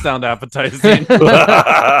does not sound appetizing.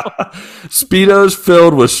 Speedos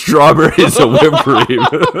filled with strawberries and whipped cream.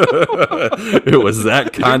 It was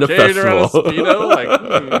that kind of festival.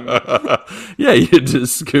 Yeah, you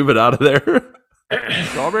just scoop it out of there.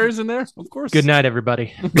 Strawberries in there, of course. Good night,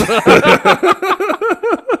 everybody.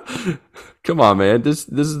 Come on, man. This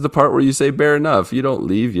is the part where you say "bear enough." You don't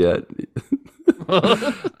leave yet.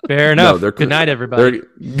 Fair enough. Good night, everybody.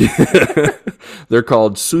 They're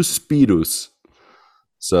called suspiros.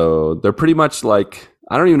 So they're pretty much like,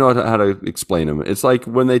 I don't even know how to explain them. It's like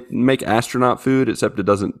when they make astronaut food, except it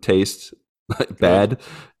doesn't taste bad.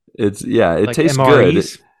 It like tastes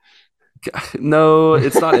MREs? Good. No,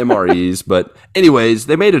 it's not MREs, but anyways,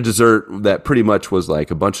 they made a dessert that pretty much was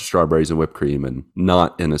like a bunch of strawberries and whipped cream and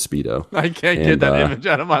not in a Speedo. I can't get that image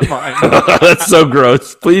out of my mind. That's so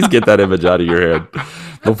gross. Please get that image out of your head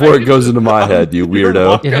before it goes into my head, you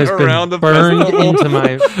weirdo. It has been burned into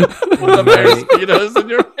my Speedos in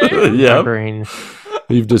your hand. Yeah, brain.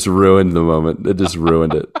 You've just ruined the moment. It just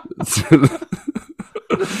ruined it.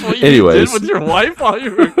 That's what you Anyways, did with your wife while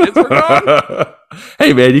your kids were gone?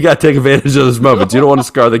 Hey man, you got to take advantage of those moments. You don't want to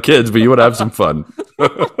scar the kids, but you want to have some fun.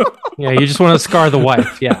 Yeah, you just want to scar the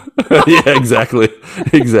wife. Yeah. Yeah, exactly.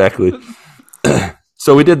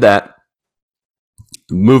 So we did that.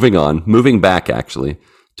 Moving back actually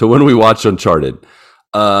to when we watched Uncharted.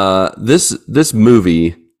 This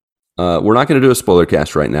movie, we're not going to do a spoiler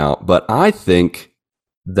cast right now, but I think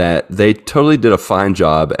that they totally did a fine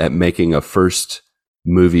job at making a first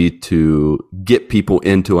movie to get people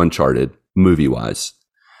into Uncharted movie-wise.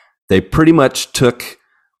 They pretty much took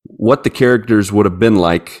what the characters would have been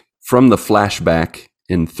like from the flashback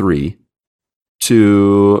in 3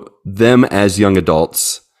 to them as young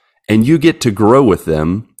adults, and you get to grow with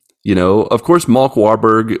them. Of course, Mark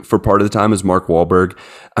Wahlberg for part of the time is Mark Wahlberg.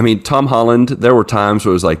 I mean, Tom Holland, there were times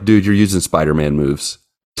where it was like, dude, you're using Spider-Man moves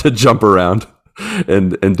to jump around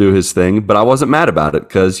and do his thing. But I wasn't mad about it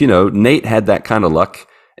because, Nate had that kind of luck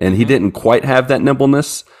and he didn't quite have that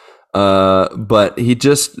nimbleness. But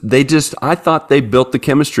I thought they built the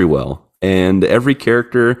chemistry well, and every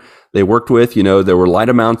character they worked with, there were light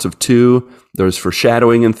amounts of 2. There was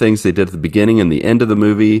foreshadowing and things they did at the beginning and the end of the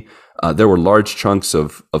movie. There were large chunks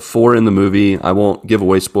of 4 in the movie. I won't give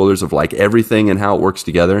away spoilers of like everything and how it works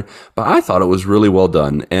together, but I thought it was really well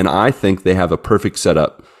done. And I think they have a perfect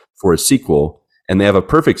setup for a sequel, and they have a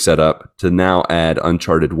perfect setup to now add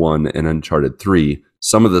Uncharted 1 and Uncharted 3.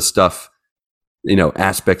 Some of the stuff,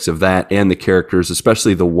 aspects of that and the characters,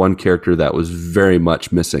 especially the one character that was very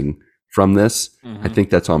much missing from this. I think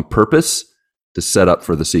that's on purpose to set up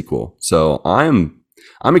for the sequel. So I'm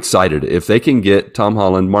excited if they can get Tom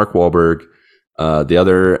Holland, Mark Wahlberg, the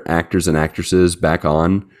other actors and actresses back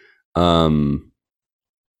on. I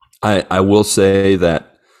will say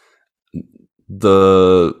that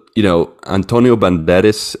Antonio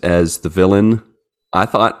Banderas as the villain, I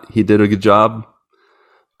thought he did a good job.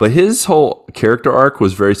 But his whole character arc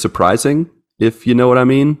was very surprising, if you know what I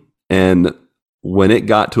mean. And when it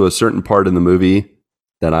got to a certain part in the movie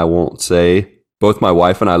that I won't say, both my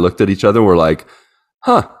wife and I looked at each other and were like,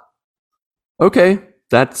 huh, okay,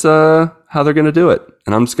 that's how they're going to do it.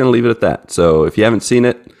 And I'm just going to leave it at that. So if you haven't seen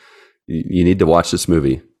it, you need to watch this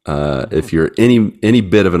movie. If you're any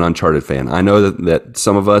bit of an Uncharted fan, I know that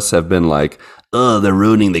some of us have been like, oh, they're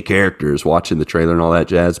ruining the characters watching the trailer and all that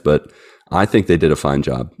jazz, but I think they did a fine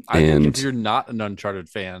job. I think if you're not an Uncharted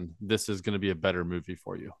fan, this is going to be a better movie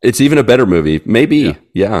for you. It's even a better movie. Maybe.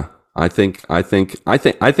 Yeah. I think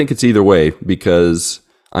it's either way, because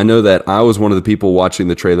I know that I was one of the people watching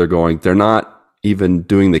the trailer going, they're not even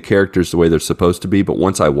doing the characters the way they're supposed to be. But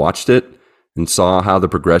once I watched it and saw how the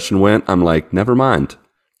progression went, I'm like, never mind.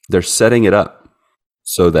 They're setting it up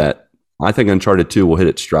so that I think Uncharted 2 will hit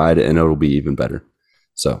its stride and it'll be even better.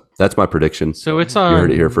 So that's my prediction. So it's on. You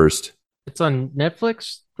heard it here first. It's on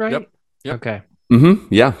Netflix, right? Yep. Okay.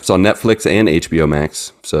 Mm-hmm. Yeah, it's on Netflix and HBO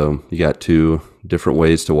Max. So you got 2 different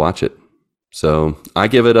ways to watch it. So I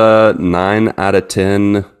give it a 9 out of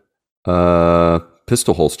 10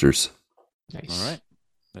 pistol holsters. Nice. All right.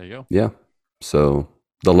 There you go. Yeah. So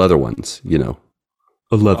the leather ones, a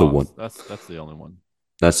leather one. That's the only one.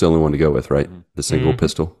 That's the only one to go with, right? Mm-hmm. The single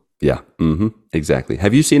pistol. Yeah. Mm-hmm. Exactly.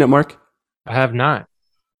 Have you seen it, Mark? I have not.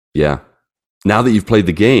 Yeah. Now that you've played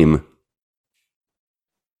the game,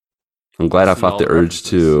 I'm glad I fought the urge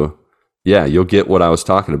to. Yeah, you'll get what I was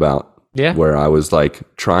talking about. Yeah. Where I was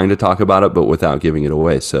like trying to talk about it, but without giving it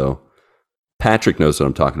away. So Patrick knows what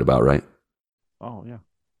I'm talking about, right? Oh yeah.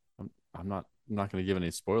 I'm not going to give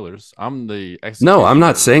any spoilers. I'm the No, I'm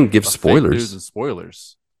not saying give spoilers. Fake news and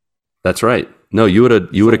spoilers. That's right. No, you would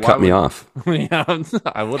have cut me off. Yeah,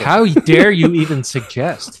 I would have. How dare you even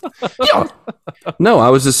suggest? No, I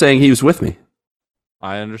was just saying he was with me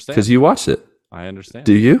I understand. because you watched it. I understand.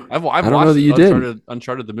 Do you? I've I don't watched know that you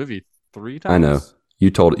Uncharted the movie 3 times. I know. You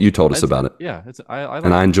told us about it. Yeah, I like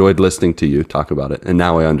And I enjoyed listening to you talk about it, and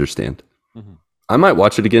now I understand. Mm-hmm. I might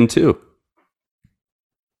watch it again too.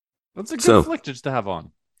 That's a good flick just to have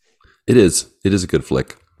on. It is. It is a good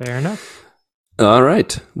flick. Fair enough. All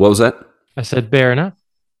right. What was that? I said fair enough.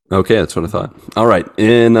 Okay, that's what I thought. All right.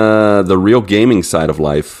 In the real gaming side of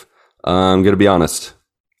life, I'm going to be honest.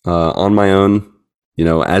 On my own,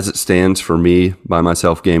 as it stands for me, by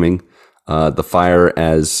myself gaming, the fire,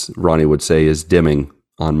 as Ronnie would say, is dimming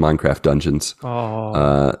on Minecraft Dungeons.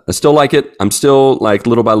 Oh. I still like it. I'm still like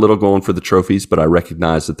little by little going for the trophies, but I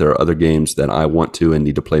recognize that there are other games that I want to and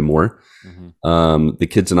need to play more. Mm-hmm. The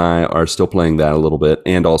kids and I are still playing that a little bit,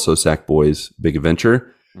 and also Sackboy's Big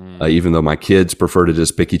Adventure. Even though my kids prefer to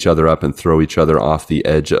just pick each other up and throw each other off the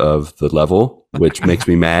edge of the level, which makes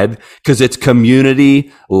me mad because it's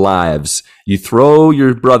community lives. You throw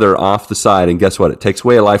your brother off the side, and guess what? It takes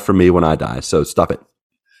away a life from me when I die. So stop it.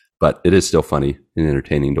 But it is still funny and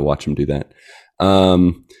entertaining to watch him do that.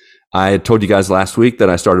 I had told you guys last week that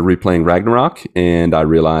I started replaying Ragnarok, and I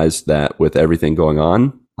realized that with everything going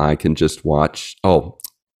on, I can just watch. Oh,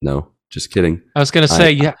 no. Just kidding. I was going to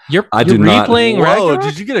say, you're Whoa, replaying Ragnarok?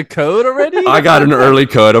 did you get a code already? I got an early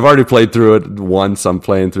code. I've already played through it once. I'm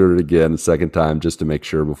playing through it again a second time just to make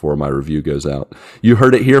sure before my review goes out. You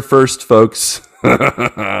heard it here first, folks.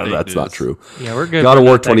 That's not true. Yeah, we're good. God of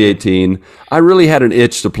War 2018. I really had an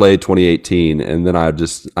itch to play 2018, and then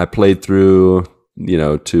I played through,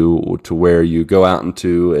 to where you go out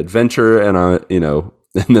into adventure, and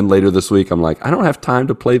and then later this week, I'm like, I don't have time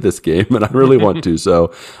to play this game, and I really want to.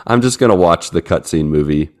 So I'm just going to watch the cutscene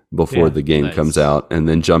movie before the game comes out and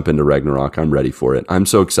then jump into Ragnarok. I'm ready for it. I'm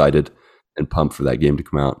so excited and pumped for that game to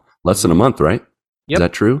come out. Less than a month, right? Yep. Is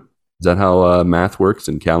that true? Is that how math works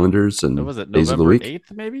and calendars and days of the week? November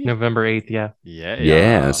 8th, maybe? November 8th, yeah.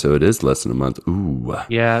 Yeah, so it is less than a month. Ooh.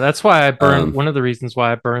 Yeah, that's why I burned. One of the reasons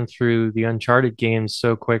why I burned through the Uncharted games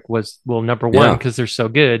so quick was, well, number one, because they're so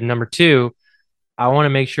good. Number two, I want to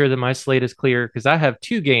make sure that my slate is clear because I have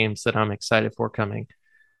 2 games that I'm excited for coming.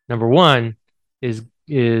 Number one is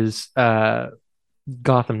Gotham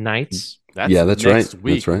Knights. That's next right.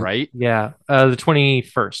 Week, that's right. Right? Yeah, the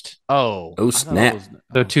 21st. Oh, snap!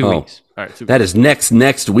 So 2 weeks. All right, 2 weeks. That is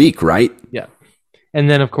next week, right? Yeah, and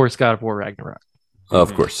then of course God of War Ragnarok.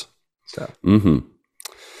 Of course. So.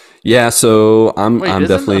 Yeah. So I'm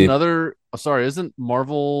definitely another. Sorry, isn't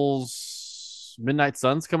Marvel's Midnight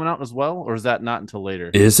Suns coming out as well, or is that not until later?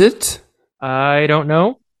 Is it? I don't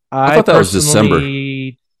know. I thought that was December.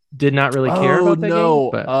 Did not really care about that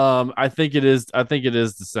game. But... I think it is. I think it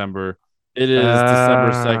is December. It is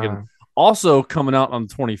December 2nd. Also coming out on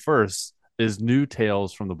the 21st is New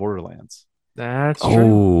Tales from the Borderlands. That's true.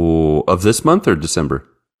 Oh, of this month or December?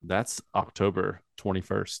 That's October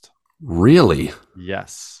 21st. Really?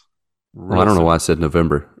 Yes. Well, I don't know why I said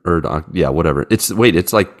November or whatever. It's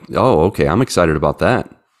like, oh, okay. I'm excited about that.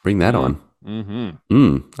 Bring that on.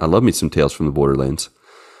 I love me some Tales from the Borderlands.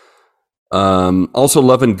 Also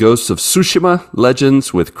loving Ghosts of Tsushima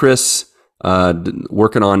Legends with Chris.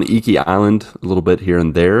 Working on Iki Island a little bit here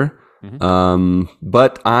and there.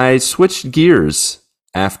 But I switched gears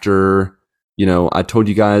after, I told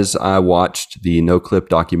you guys I watched the No Clip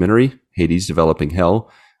documentary, Hades Developing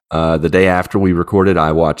Hell. The day after we recorded,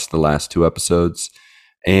 I watched the last 2 episodes,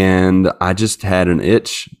 and I just had an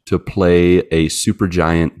itch to play a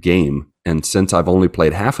Supergiant game. And since I've only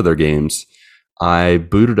played half of their games, I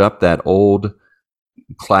booted up that old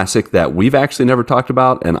classic that we've actually never talked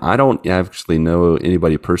about, and I don't actually know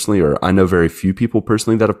anybody personally, or I know very few people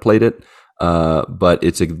personally that have played it, but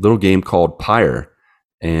it's a little game called Pyre,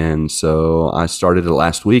 and so I started it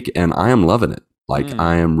last week, and I am loving it.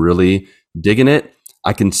 I am really digging it.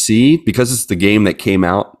 I can see, because it's the game that came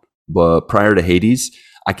out prior to Hades,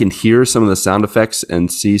 I can hear some of the sound effects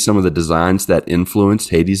and see some of the designs that influenced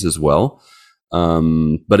Hades as well,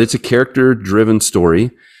 but it's a character-driven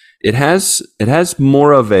story. It has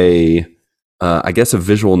more of a, I guess, a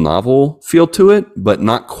visual novel feel to it, but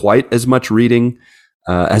not quite as much reading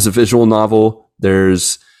as a visual novel.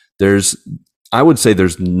 I would say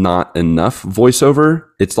there's not enough voiceover.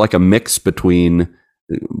 It's like a mix between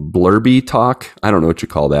blurby talk. I don't know what you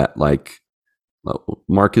call that. Like,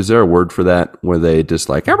 Mark, is there a word for that where they just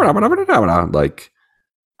like gibberish?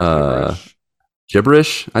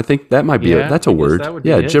 I think that might be that's a word.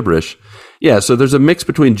 Yeah, gibberish. Yeah, so there's a mix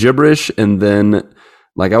between gibberish and then,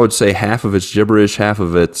 like, I would say half of it's gibberish, half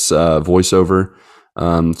of it's voiceover.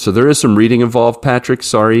 So there is some reading involved, Patrick.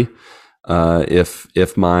 Sorry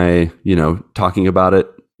if my, talking about it,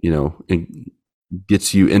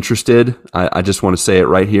 gets you interested. I just want to say it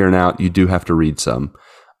right here and out. You do have to read some.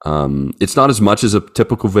 It's not as much as a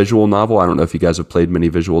typical visual novel. I don't know if you guys have played many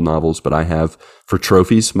visual novels, but I have, for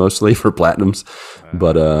trophies, mostly for platinums.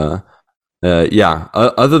 But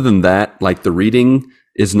other than that, like, the reading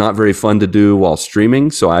is not very fun to do while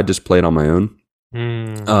streaming, so I just play it on my own.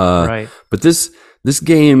 Right. But this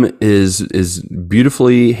game is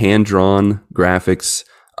beautifully hand-drawn graphics.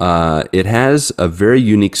 It has a very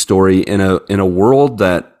unique story in a world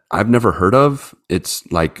that I've never heard of. It's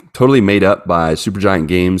like totally made up by Supergiant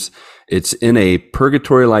Games. It's in a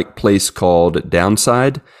purgatory-like place called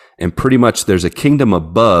Downside, and pretty much there's a kingdom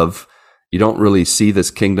above. You don't really see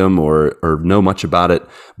this kingdom or know much about it,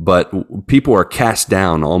 but people are cast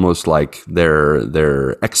down, almost like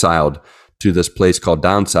they're exiled to this place called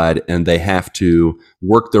Downside, and they have to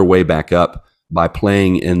work their way back up by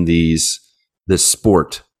playing in this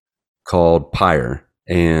sport called Pyre,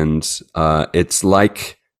 and it's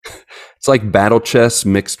like battle chess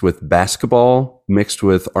mixed with basketball, mixed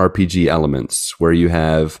with RPG elements, where you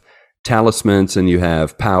have talismans and you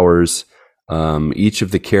have powers. Each of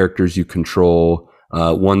the characters you control,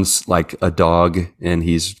 one's like a dog, and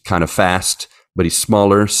he's kind of fast, but he's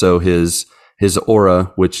smaller. So his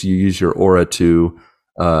aura, which you use your aura to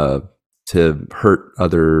hurt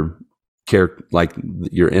other like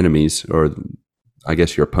your enemies, or I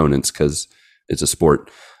guess your opponents, because it's a sport.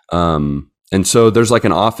 And so there's like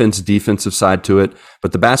an offense, defensive side to it.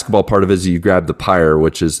 But the basketball part of it is you grab the pyre,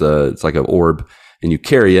 which is it's like an orb, and you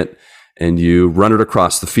carry it and you run it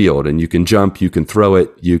across the field, and you can jump, you can throw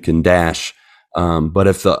it, you can dash. But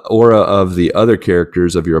if the aura of the other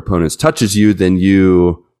characters of your opponents touches you, then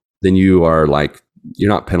you are like,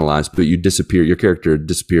 you're not penalized, but you disappear. Your character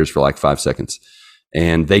disappears for like 5 seconds,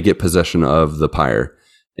 and they get possession of the pyre.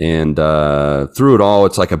 And through it all,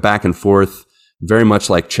 it's like a back and forth, very much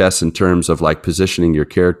like chess in terms of like positioning your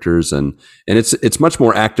characters, and it's much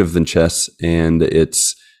more active than chess, and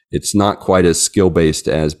it's not quite as skill based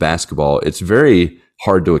as basketball. It's very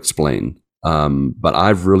hard to explain, but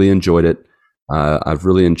I've really enjoyed it. I've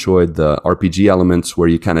really enjoyed the RPG elements where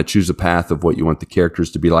you kind of choose a path of what you want the characters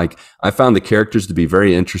to be like. I found the characters to be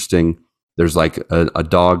very interesting. There's like a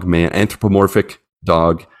dog man, anthropomorphic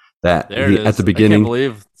dog that at the beginning, I can't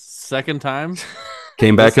believe second time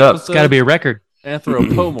came back up. It's got to be a record.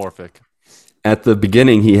 Anthropomorphic. At the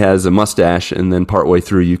beginning, he has a mustache, and then partway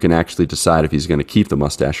through, you can actually decide if he's going to keep the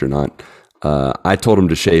mustache or not. I told him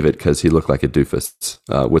to shave it because he looked like a doofus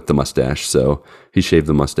with the mustache, so he shaved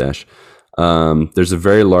the mustache. There's a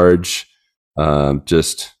very large,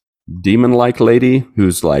 just demon-like lady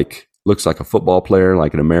who's like looks like a football player,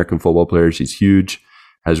 like an American football player. She's huge,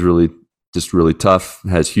 has really tough,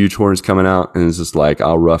 has huge horns coming out, and is just like,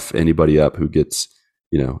 I'll rough anybody up who gets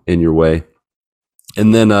in your way.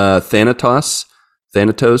 And then Thanatos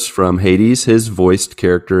from Hades, his voiced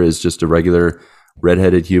character is just a regular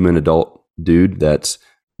redheaded human adult dude that's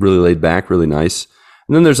really laid back, really nice.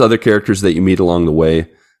 And then there's other characters that you meet along the way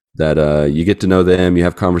that you get to know them. You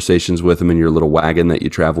have conversations with them in your little wagon that you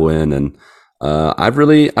travel in. And I've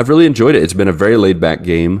really enjoyed it. It's been a very laid back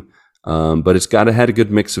game, but it's had a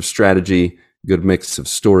good mix of strategy, good mix of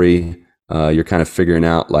story. You're kind of figuring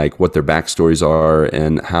out like what their backstories are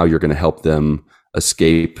and how you're going to help them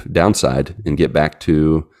escape downside and get back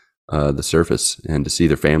to the surface and to see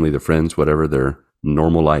their family, their friends, whatever, their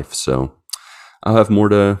normal life. So I'll have more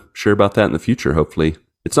to share about that in the future, hopefully.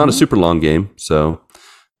 It's not a super long game, so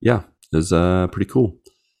yeah, it's pretty cool.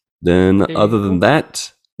 Then other than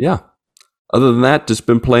that, just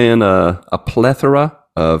been playing a plethora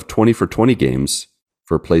of 20 for 20 games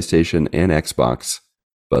for PlayStation and Xbox,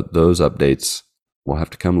 but those updates will have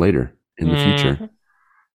to come later in the future.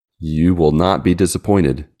 You will not be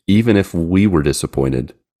disappointed. Even if we were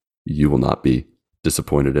disappointed, you will not be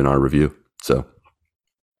disappointed in our review. So,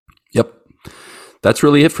 yep. That's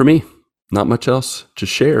really it for me. Not much else to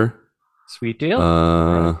share. Sweet deal.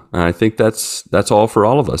 I think that's all for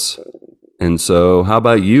all of us. And so, how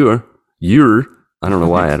about you? I don't know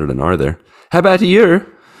why I added an R there. How about you?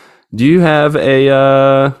 Do you have a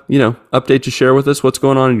update to share with us? What's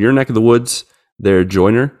going on in your neck of the woods there,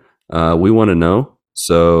 Joiner? We want to know.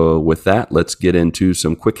 So with that, let's get into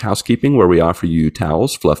some quick housekeeping where we offer you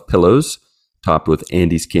towels, fluff pillows, topped with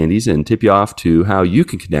Andy's Candies, and tip you off to how you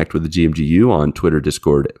can connect with the GMGU on Twitter,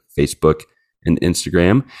 Discord, Facebook, and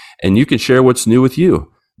Instagram. And you can share what's new with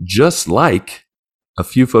you, just like a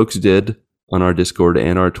few folks did on our Discord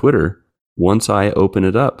and our Twitter. Once I open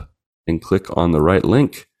it up and click on the right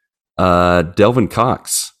link, Delvin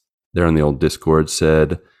Cox there on the old Discord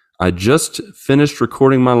said, I just finished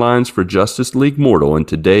recording my lines for Justice League Mortal, and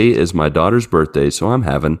today is my daughter's birthday, so I'm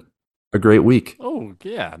having a great week. Oh,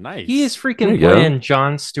 yeah, nice. He is freaking playing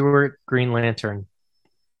John Stewart Green Lantern.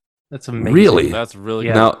 That's amazing. Really? That's really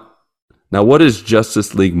good. Now, what is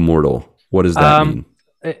Justice League Mortal? What does that mean?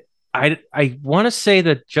 I want to say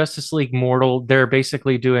that Justice League Mortal, they're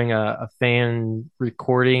basically doing a fan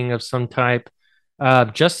recording of some type.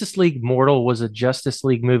 Justice League Mortal was a Justice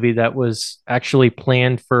League movie that was actually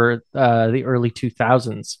planned for the early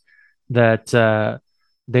 2000s that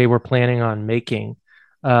they were planning on making,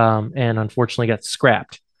 and unfortunately got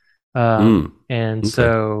scrapped.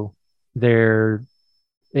 So they're,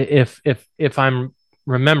 if I'm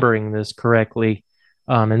remembering this correctly,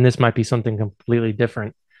 and this might be something completely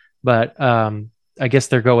different, but I guess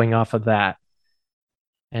they're going off of that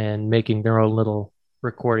and making their own little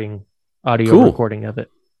audio recording of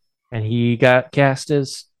it. And he got cast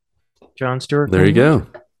as John Stewart. There you go.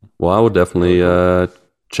 Well, I will definitely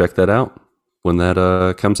check that out when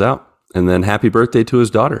that comes out. And then happy birthday to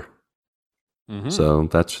his daughter. Mm-hmm. So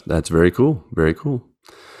that's very cool. Very cool.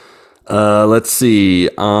 Let's see.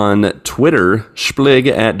 On Twitter, Splig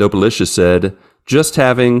at Dopalicious said, just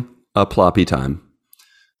having a ploppy time.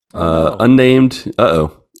 Unnamed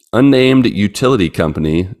utility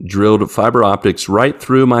company drilled fiber optics right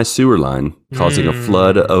through my sewer line, causing a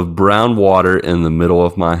flood of brown water in the middle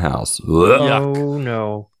of my house. Oh,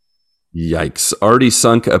 no. Yikes. Already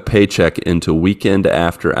sunk a paycheck into weekend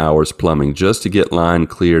after hours plumbing just to get line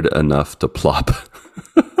cleared enough to plop.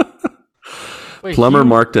 Wait,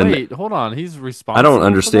 hold on. He's responsible. I don't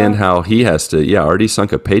understand how he has to. Yeah, already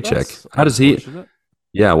sunk a paycheck. How does he?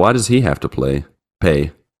 Yeah, why does he have to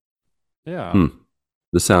pay? Yeah.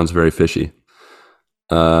 This sounds very fishy.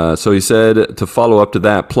 So he said, to follow up to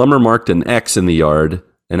that, plumber marked an X in the yard,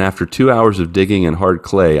 and after 2 hours of digging in hard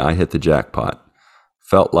clay, I hit the jackpot.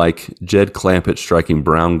 Felt like Jed Clampett striking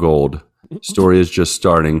brown gold. Story is just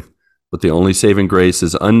starting, but the only saving grace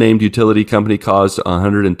is unnamed utility company caused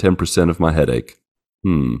 110% of my headache.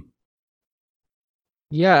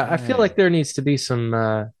 Yeah, I feel like there needs to be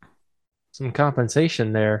some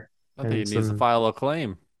compensation there. I think he needs to file a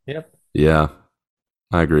claim. Yep. Yeah.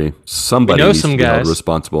 I agree. Somebody needs to be held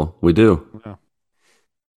responsible. We do. Yeah.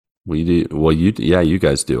 We do. Well, you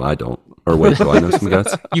guys do. I don't. Or wait, do I know some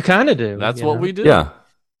guys? You kind of do. That's what we do.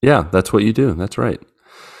 Yeah, that's what you do. That's right.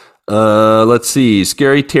 Let's see.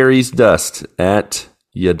 Scary Terry's Dust at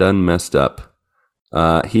You Done Messed Up.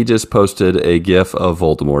 He just posted a GIF of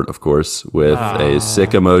Voldemort, of course, with a sick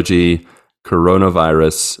emoji,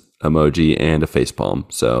 coronavirus emoji, and a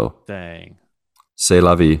facepalm. So, dang. C'est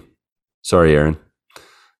la vie. Sorry, Aaron.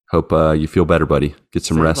 Hope you feel better, buddy. Get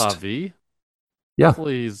some rest. La vie? Yeah.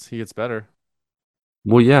 Hopefully he gets better.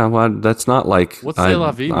 Well, yeah. Well, that's not like. What's c'est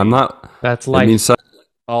la vie? I'm not. That's life.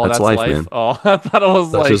 That's life, man. Oh, I thought it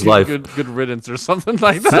was that's like good riddance or something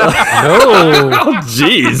like that. No. Oh,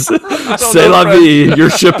 jeez. C'est la vie. Your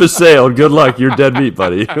ship has sailed. Good luck. You're dead meat,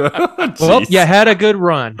 buddy. Well, you had a good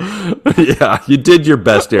run. Yeah, you did your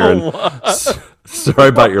best, Aaron. Sorry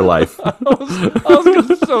about your life. I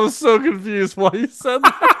was so confused why you said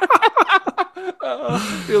that.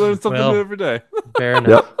 You learn something Well, new every day. Fair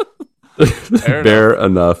enough. Yep.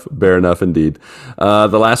 Fair enough indeed.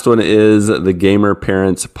 The last one is the Gamer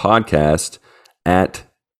Parents Podcast at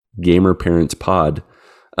Gamer Parents Pod.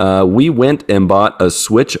 We went and bought a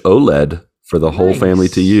Switch OLED for the whole family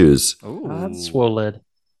to use. That's swollen.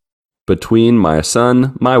 Between my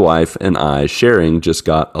son, my wife, and I, sharing just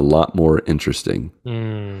got a lot more interesting.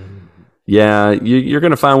 Yeah, you're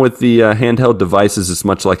going to find with the handheld devices, it's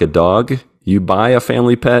much like a dog. You buy a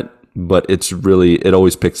family pet, but it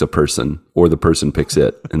always picks a person, or the person picks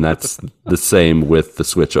it. And that's the same with the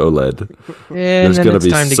Switch OLED. And There's then going it's to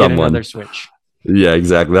be time to get another Switch. Yeah,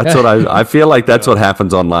 exactly. That's what I feel like that's what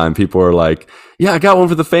happens online. People are like, yeah, I got one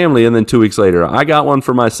for the family. And then 2 weeks later, I got one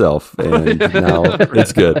for myself. And now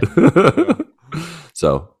it's good.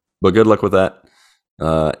 So, but good luck with that.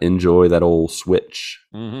 Enjoy that old Switch.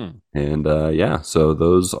 Mm-hmm. And so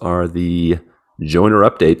those are the joiner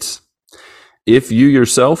updates. If you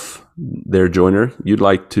yourself, their joiner, you'd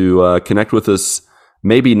like to connect with us,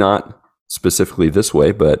 maybe not specifically this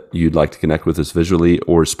way, but you'd like to connect with us visually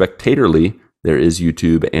or spectatorly, there is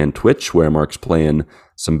YouTube and Twitch, where Mark's playing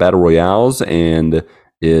some battle royales and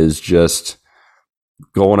is just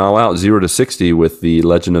going all out 0 to 60 with the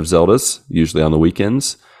Legend of Zeldas, usually on the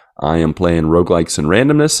weekends. I am playing roguelikes and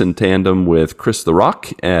randomness in tandem with Chris the Rock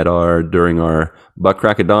during our Butt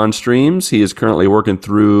Crack of Dawn streams. He is currently working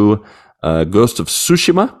through Ghost of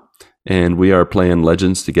Tsushima, and we are playing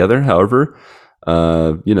Legends together. However,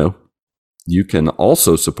 you can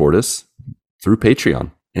also support us through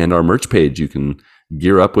Patreon and our merch page. You can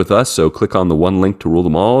gear up with us. So click on the one link to rule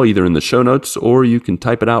them all, either in the show notes, or you can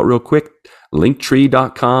type it out real quick.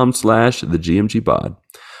 Linktree.com/thegmgpod.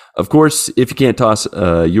 Of course, if you can't toss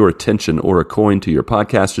your attention or a coin to your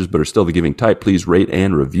podcasters, but are still the giving type, please rate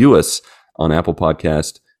and review us on Apple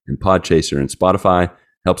Podcast and Podchaser and Spotify.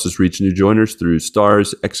 Helps us reach new joiners through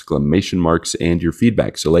stars, exclamation marks, and your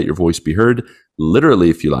feedback. So let your voice be heard, literally,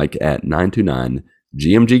 if you like, at 929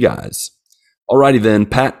 GMG Guys. Alrighty then,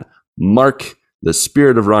 Pat, Mark, the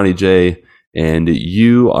spirit of Ronnie J, and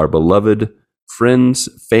you, our beloved friends,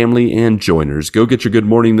 family, and joiners. Go get your good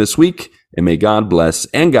morning this week, and may God bless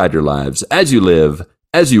and guide your lives as you live,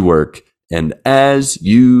 as you work, and as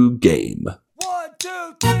you game. 1,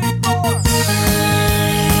 2, 3, 4.